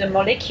up to the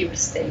molecule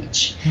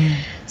stage.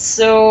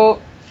 So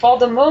for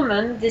the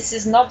moment, this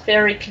is not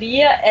very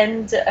clear,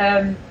 and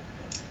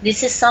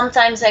this is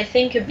sometimes, I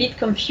think, a bit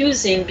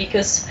confusing,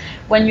 because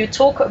when you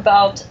talk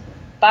about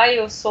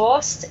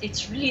biosourced,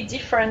 it's really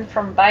different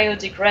from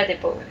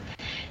biodegradable.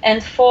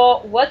 And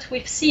for what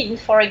we've seen,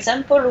 for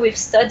example, we've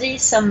studied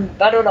some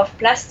bottles of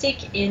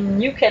plastic in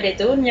New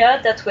Caledonia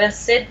that were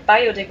said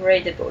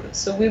biodegradable.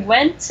 So we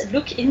went,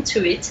 look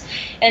into it,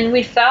 and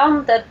we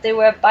found that they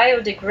were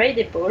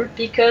biodegradable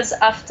because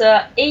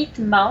after 8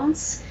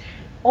 months,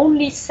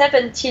 only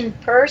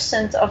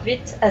 17% of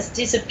it has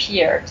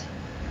disappeared.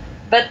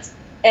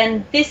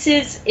 And this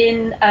is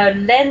in a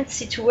land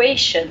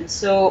situation.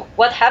 So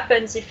what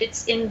happens if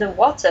it's in the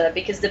water?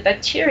 Because the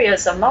bacteria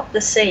are not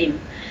the same.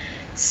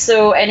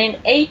 So, and in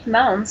 8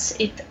 months,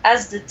 it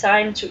has the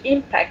time to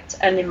impact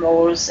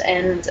animals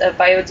and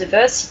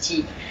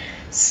biodiversity.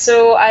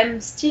 So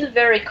I'm still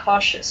very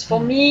cautious. For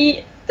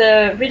me,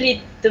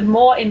 the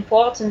more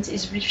important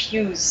is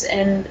refuse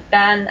and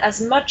ban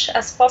as much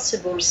as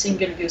possible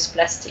single-use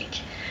plastic.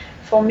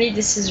 For me,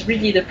 this is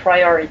really the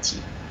priority.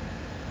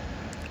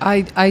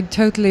 I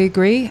totally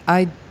agree.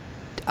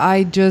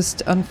 I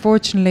just,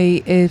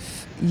 unfortunately,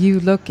 if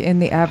you look in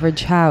the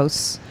average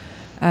house,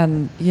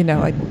 and, you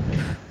know,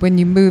 when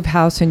you move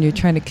house and you're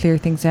trying to clear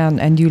things down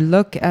and you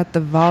look at the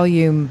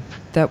volume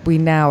that we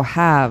now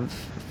have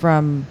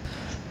from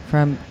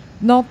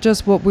not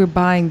just what we're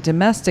buying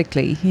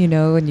domestically, you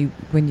know,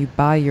 when you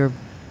buy your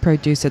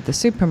produce at the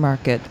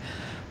supermarket,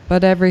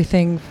 but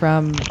everything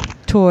from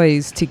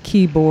toys to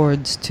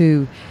keyboards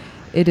to,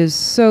 it is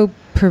so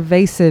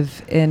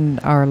pervasive in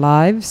our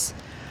lives.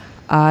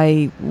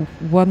 I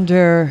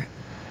wonder,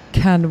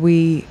 can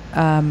we...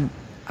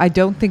 I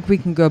don't think we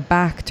can go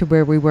back to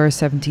where we were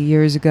 70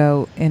 years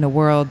ago in a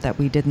world that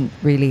we didn't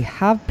really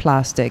have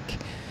plastic.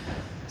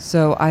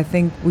 So I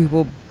think we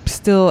will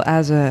still,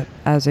 as a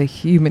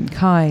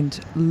humankind,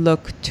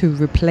 look to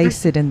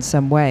replace it in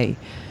some way.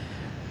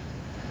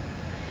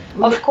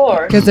 Of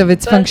course. Because of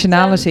its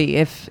functionality,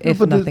 if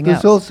nothing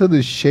else. There's also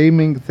the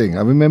shaming thing.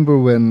 I remember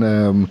when,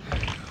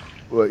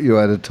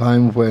 at a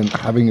time when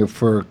having a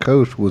fur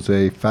coat was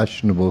a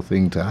fashionable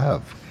thing to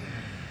have.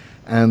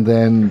 And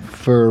then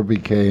fur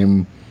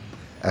became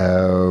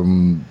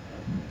something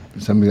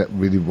that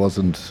really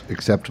wasn't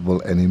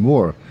acceptable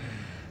anymore.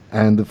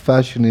 And the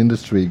fashion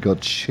industry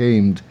got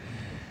shamed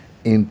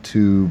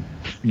into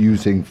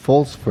using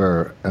false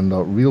fur and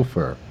not real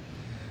fur.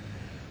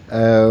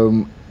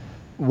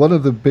 One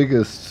of the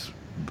biggest,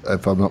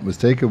 if I'm not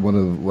mistaken,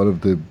 one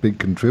of the big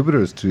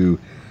contributors to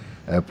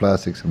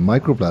plastics and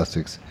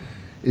microplastics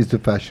is the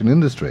fashion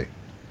industry.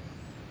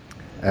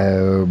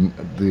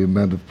 The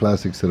amount of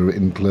plastics that are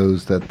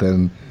enclosed that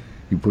then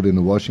you put in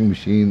a washing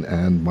machine,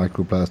 and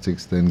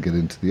microplastics then get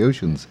into the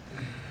oceans.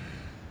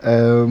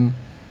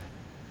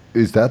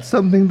 Is that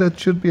something that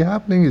should be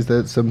happening? Is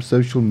there some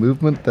social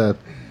movement that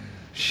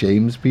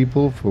shames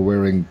people for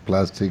wearing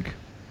plastic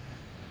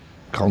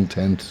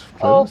content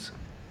clothes?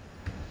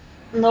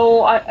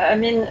 No, I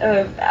mean,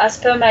 as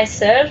per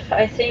myself,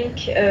 I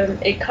think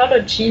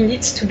ecology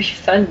needs to be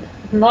fun.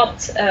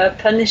 not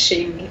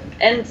punishing.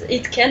 And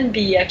it can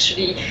be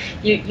actually.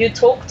 You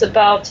talked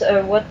about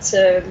what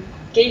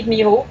gave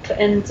me hope,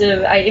 and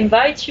I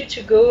invite you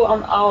to go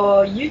on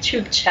our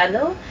YouTube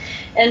channel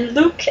and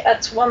look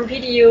at one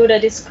video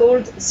that is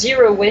called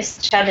Zero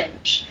Waste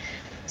Challenge.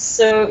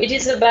 So it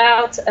is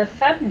about a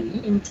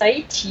family in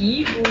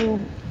Tahiti who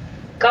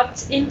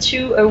got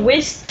into a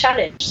waste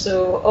challenge.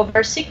 So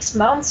over 6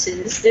 months,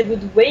 they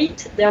would weigh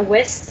their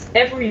waste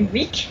every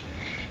week,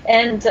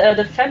 and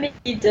the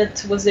family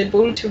that was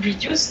able to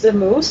reduce the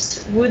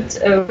most would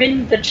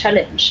win the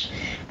challenge.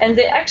 And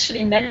they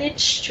actually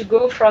managed to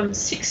go from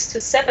 6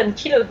 to 7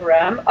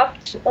 kilograms up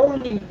to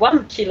only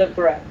 1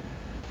 kilogram.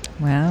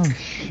 Wow.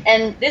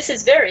 And this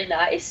is very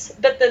nice,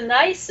 but the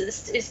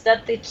nicest is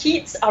that the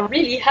kids are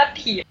really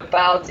happy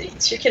about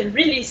it. You can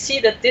really see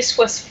that this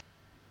was.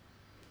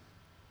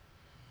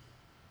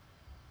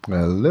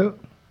 Hello.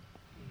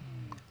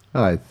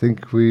 I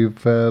think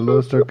we've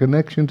lost our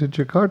connection to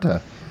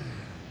Jakarta.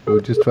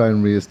 We'll just try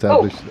and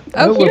re-establish.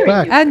 Oh, we're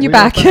back. And you're We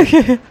are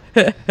back.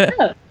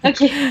 Oh,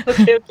 okay.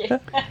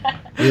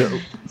 Yeah.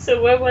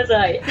 So where was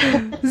I?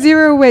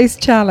 Zero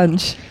Waste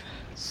Challenge.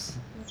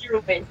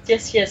 Zero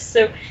waste. Yes.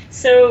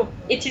 So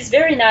it is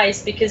very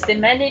nice because they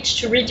managed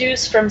to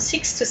reduce from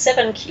 6 to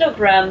 7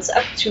 kilograms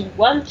up to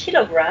 1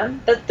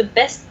 kilogram. But the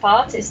best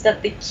part is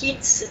that the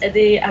kids,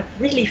 they have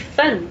really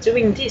fun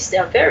doing this. They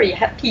are very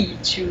happy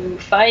to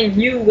find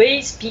new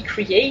ways, be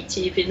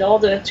creative in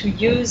order to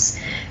use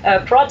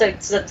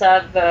products that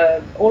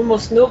have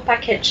almost no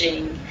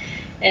packaging.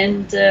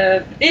 And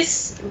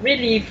this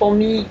really, for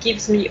me,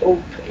 gives me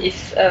hope.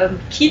 If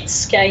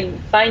kids can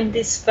find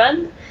this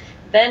fun,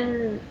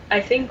 then I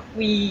think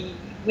we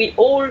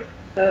all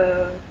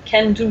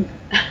can do.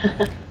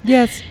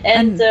 Yes.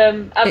 And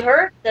I've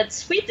heard that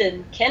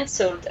Sweden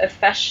cancelled a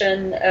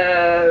fashion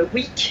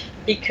week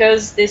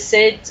because they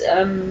said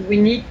we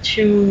need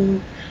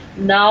to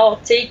now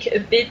take a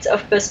bit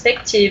of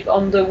perspective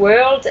on the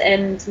world,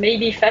 and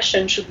maybe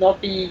fashion should not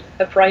be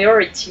a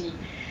priority.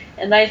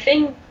 And I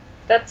think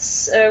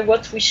that's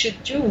what we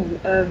should do.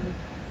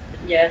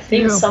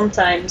 Think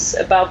sometimes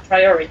about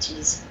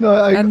priorities. No,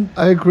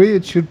 I agree.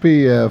 It should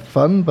be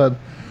fun, but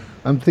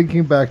I'm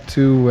thinking back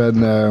to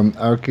when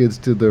our kids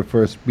did their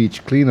first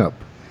beach cleanup,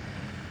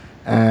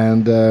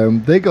 and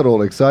they got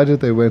all excited.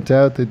 They went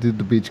out, they did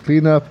the beach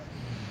cleanup,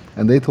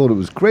 and they thought it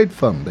was great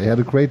fun. They had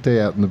a great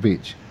day out on the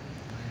beach.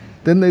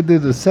 Then they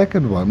did a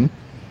second one,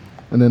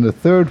 and then a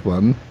third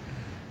one,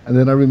 and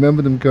then I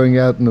remember them going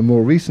out in a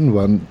more recent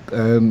one,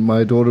 and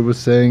my daughter was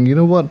saying, "You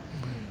know what?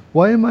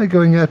 Why am I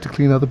going out to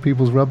clean other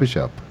people's rubbish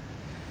up?"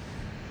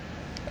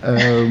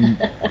 And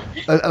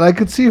I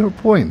could see her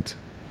point.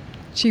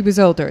 She was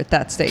older at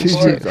that stage.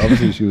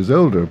 Obviously, she was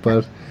older,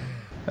 but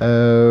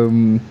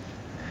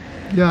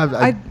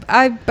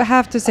I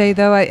have to say,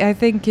 though, I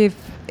think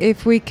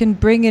if we can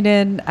bring it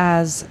in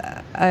as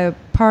a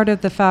part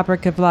of the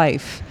fabric of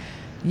life,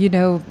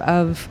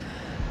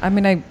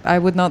 I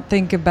would not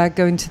think about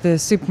going to the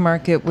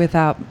supermarket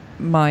without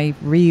my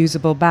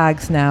reusable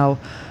bags now.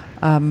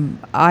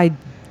 I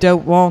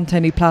don't want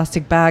any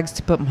plastic bags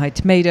to put my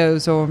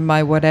tomatoes or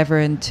my whatever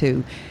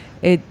into.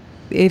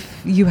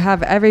 If you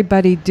have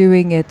everybody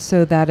doing it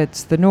so that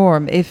it's the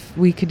norm, if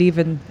we could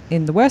even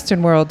in the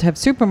Western world have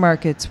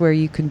supermarkets where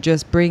you can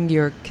just bring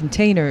your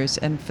containers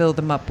and fill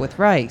them up with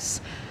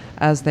rice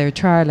as they're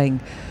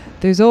trialing.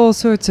 There's all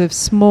sorts of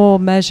small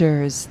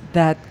measures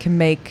that can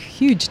make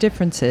huge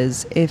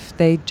differences if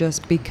they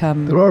just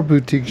become there are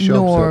boutique shops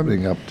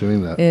opening up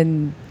doing that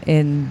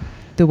in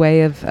the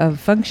way of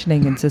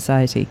functioning in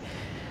society.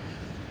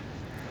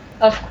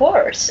 Of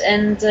course,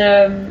 and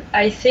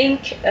I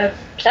think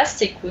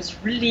plastic was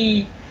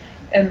really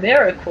a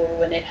miracle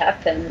when it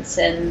happens,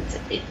 and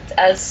it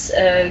has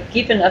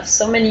given us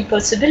so many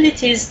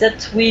possibilities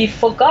that we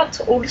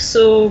forgot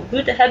also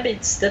good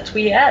habits that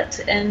we had,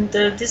 and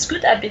these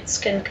good habits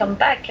can come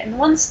back, and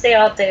once they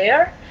are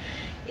there,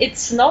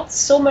 it's not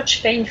so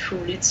much painful.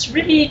 It's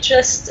really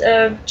just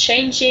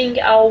changing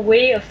our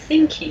way of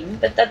thinking,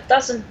 but that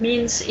doesn't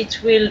mean it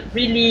will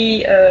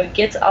really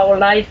get our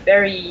life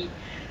very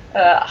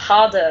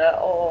harder.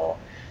 Or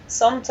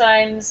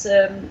sometimes,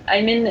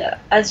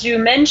 as you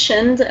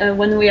mentioned,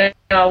 when we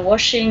are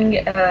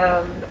washing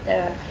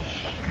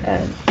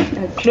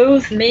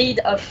clothes made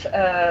of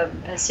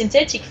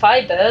synthetic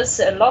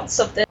fibers, lots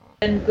of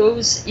them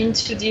goes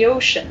into the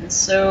ocean.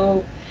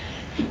 So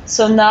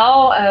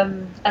now,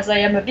 as I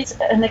am a bit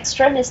an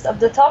extremist of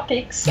the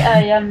topics,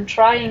 I am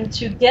trying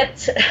to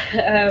get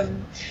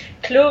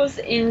clothes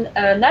in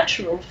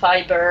natural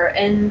fiber.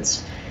 And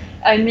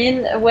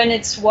when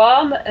it's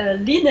warm,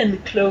 linen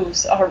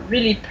clothes are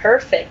really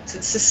perfect.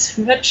 It's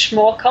much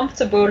more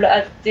comfortable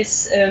at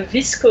this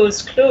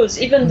viscose clothes,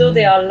 even though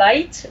they are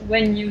light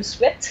when you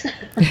sweat.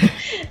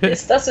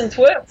 This doesn't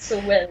work so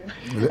well.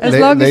 As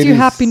long as you're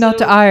happy not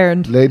to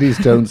iron. Ladies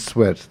don't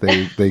sweat;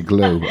 they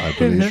glow, I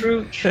believe.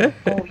 True.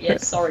 Oh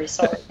yes, sorry.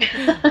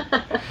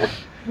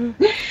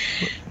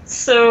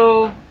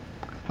 So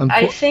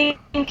I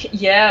think,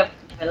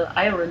 Well,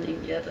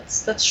 ironing, yeah,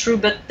 that's true.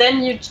 But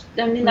then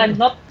I'm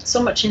not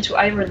so much into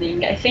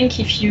ironing. I think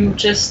if you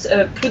just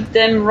put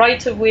them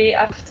right away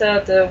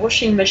after the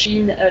washing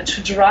machine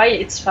to dry,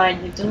 it's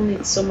fine. You don't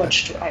need so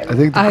much to iron. I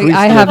think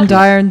I haven't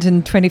ironed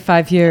in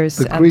 25 years.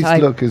 The crease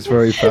look is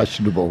very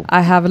fashionable.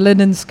 I have a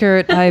linen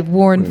skirt I've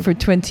worn for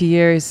 20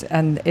 years,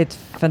 and it's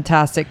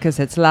fantastic because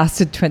it's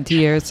lasted 20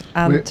 years.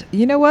 And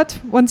you know what?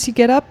 Once you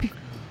get up,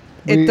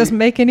 it doesn't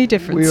make any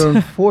difference. We are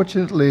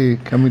unfortunately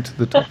coming to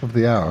the top of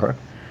the hour.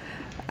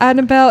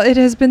 Annabelle, it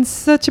has been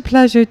such a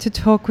pleasure to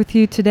talk with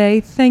you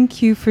today.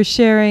 Thank you for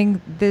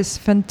sharing this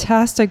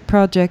fantastic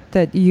project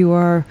that you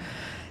are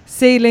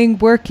sailing,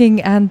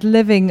 working and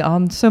living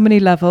on so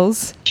many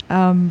levels,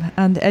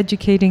 and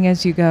educating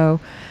as you go.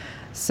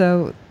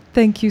 So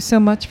thank you so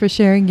much for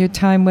sharing your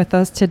time with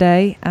us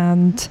today.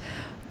 And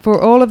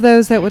for all of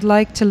those that would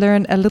like to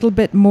learn a little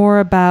bit more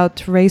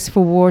about Race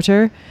for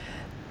Water,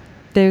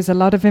 there's a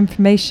lot of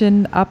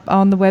information up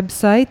on the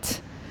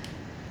website.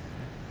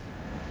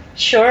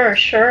 Sure.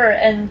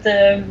 And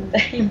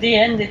in the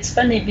end, it's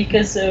funny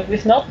because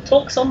we've not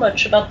talked so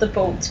much about the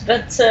boat,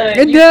 but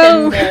you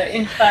can,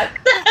 in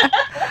fact...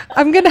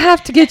 I'm going to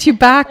have to get you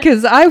back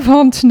because I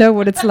want to know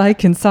what it's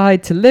like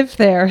inside to live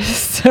there.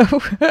 So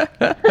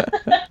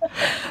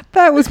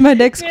that was my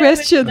next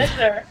question.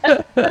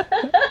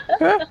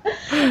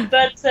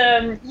 But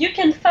you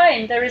can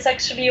find, there is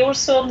actually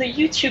also on the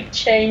YouTube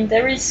chain,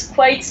 there is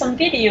quite some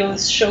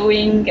videos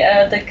showing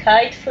the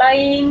kite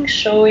flying,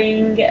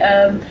 showing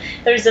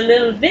there is a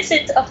little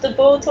visit of the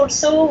boat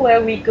also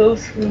where we go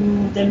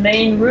through the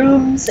main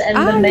rooms and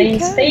the main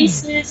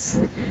spaces.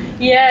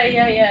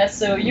 Yeah.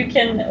 So you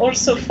can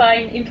also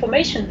find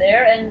information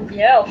there. And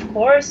yeah, of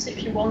course,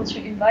 if you want to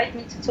invite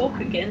me to talk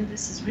again,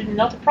 this is really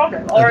not a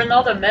problem. Or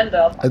another member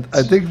of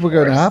I think we're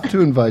going to have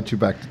to invite you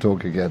back to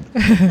talk again.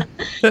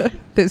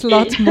 There's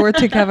lots more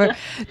to cover.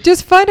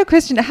 Just final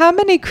question. How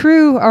many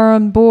crew are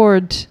on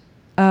board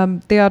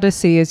the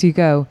Odyssey as you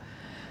go?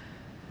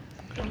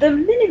 The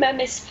minimum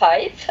is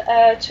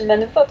 5. To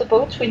maneuver the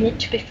boat, we need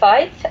to be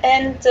 5,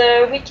 and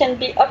we can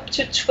be up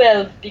to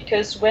 12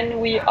 because when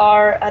we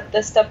are at the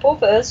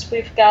stopovers,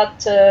 we've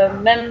got a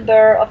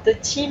member of the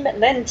team,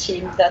 land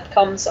team, that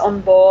comes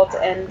on board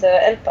and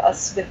help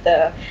us with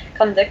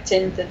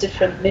conducting the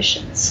different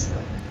missions.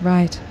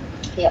 Right.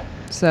 Yeah.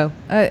 So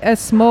a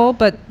small,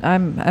 but I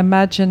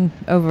imagine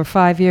over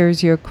 5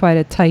 years you're quite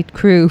a tight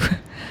crew.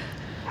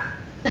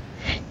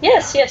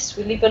 Yes,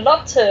 we live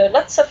lots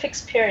of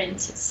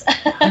experiences.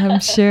 I'm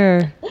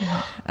sure.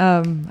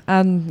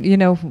 And, you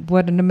know,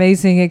 what an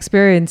amazing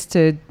experience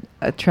to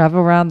travel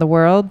around the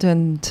world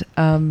and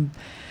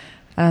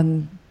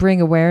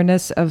bring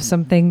awareness of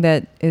something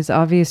that is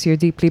obvious you're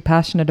deeply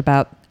passionate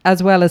about,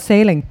 as well as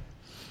sailing,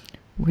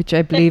 which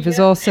I believe is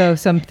also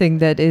something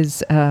that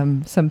is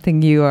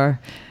something you are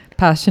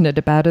passionate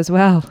about as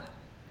well.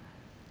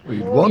 Well,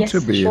 you'd want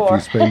to be if you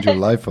spend your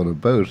life on a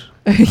boat.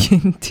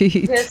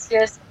 Indeed.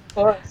 Yes. Of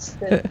course,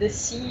 the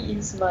sea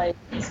is my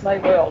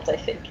world, I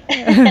think.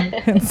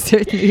 It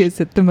certainly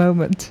is at the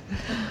moment.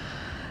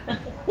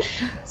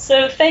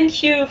 So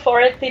thank you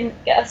for helping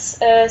us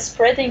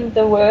spreading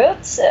the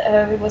words.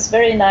 It was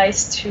very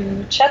nice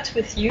to chat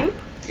with you.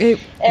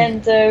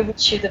 And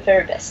wish you the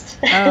very best.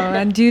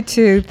 And you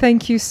too.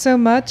 Thank you so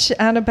much,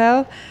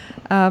 Annabelle.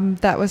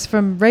 That was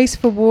from Race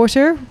for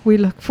Water. We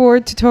look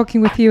forward to talking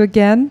with you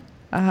again.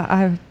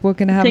 We're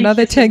going to have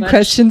another 10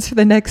 questions for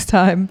the next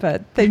time,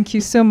 but thank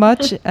you so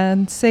much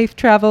and safe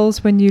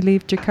travels when you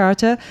leave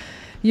Jakarta.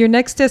 Your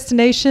next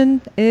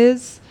destination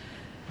is?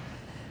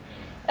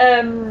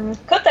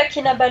 Kota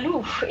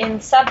Kinabalu in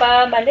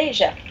Sabah,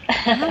 Malaysia.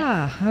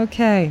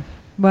 Okay.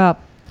 Well,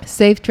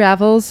 safe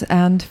travels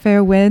and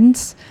fair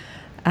winds,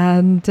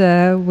 and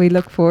we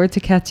look forward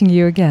to catching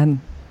you again.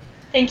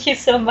 Thank you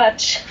so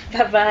much.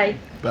 Bye-bye.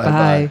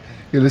 Bye.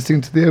 You're listening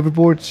to the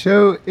Overboard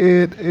Show.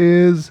 It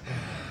is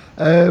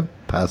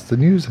past the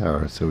news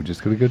hour, so we're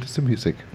just going to go to some music.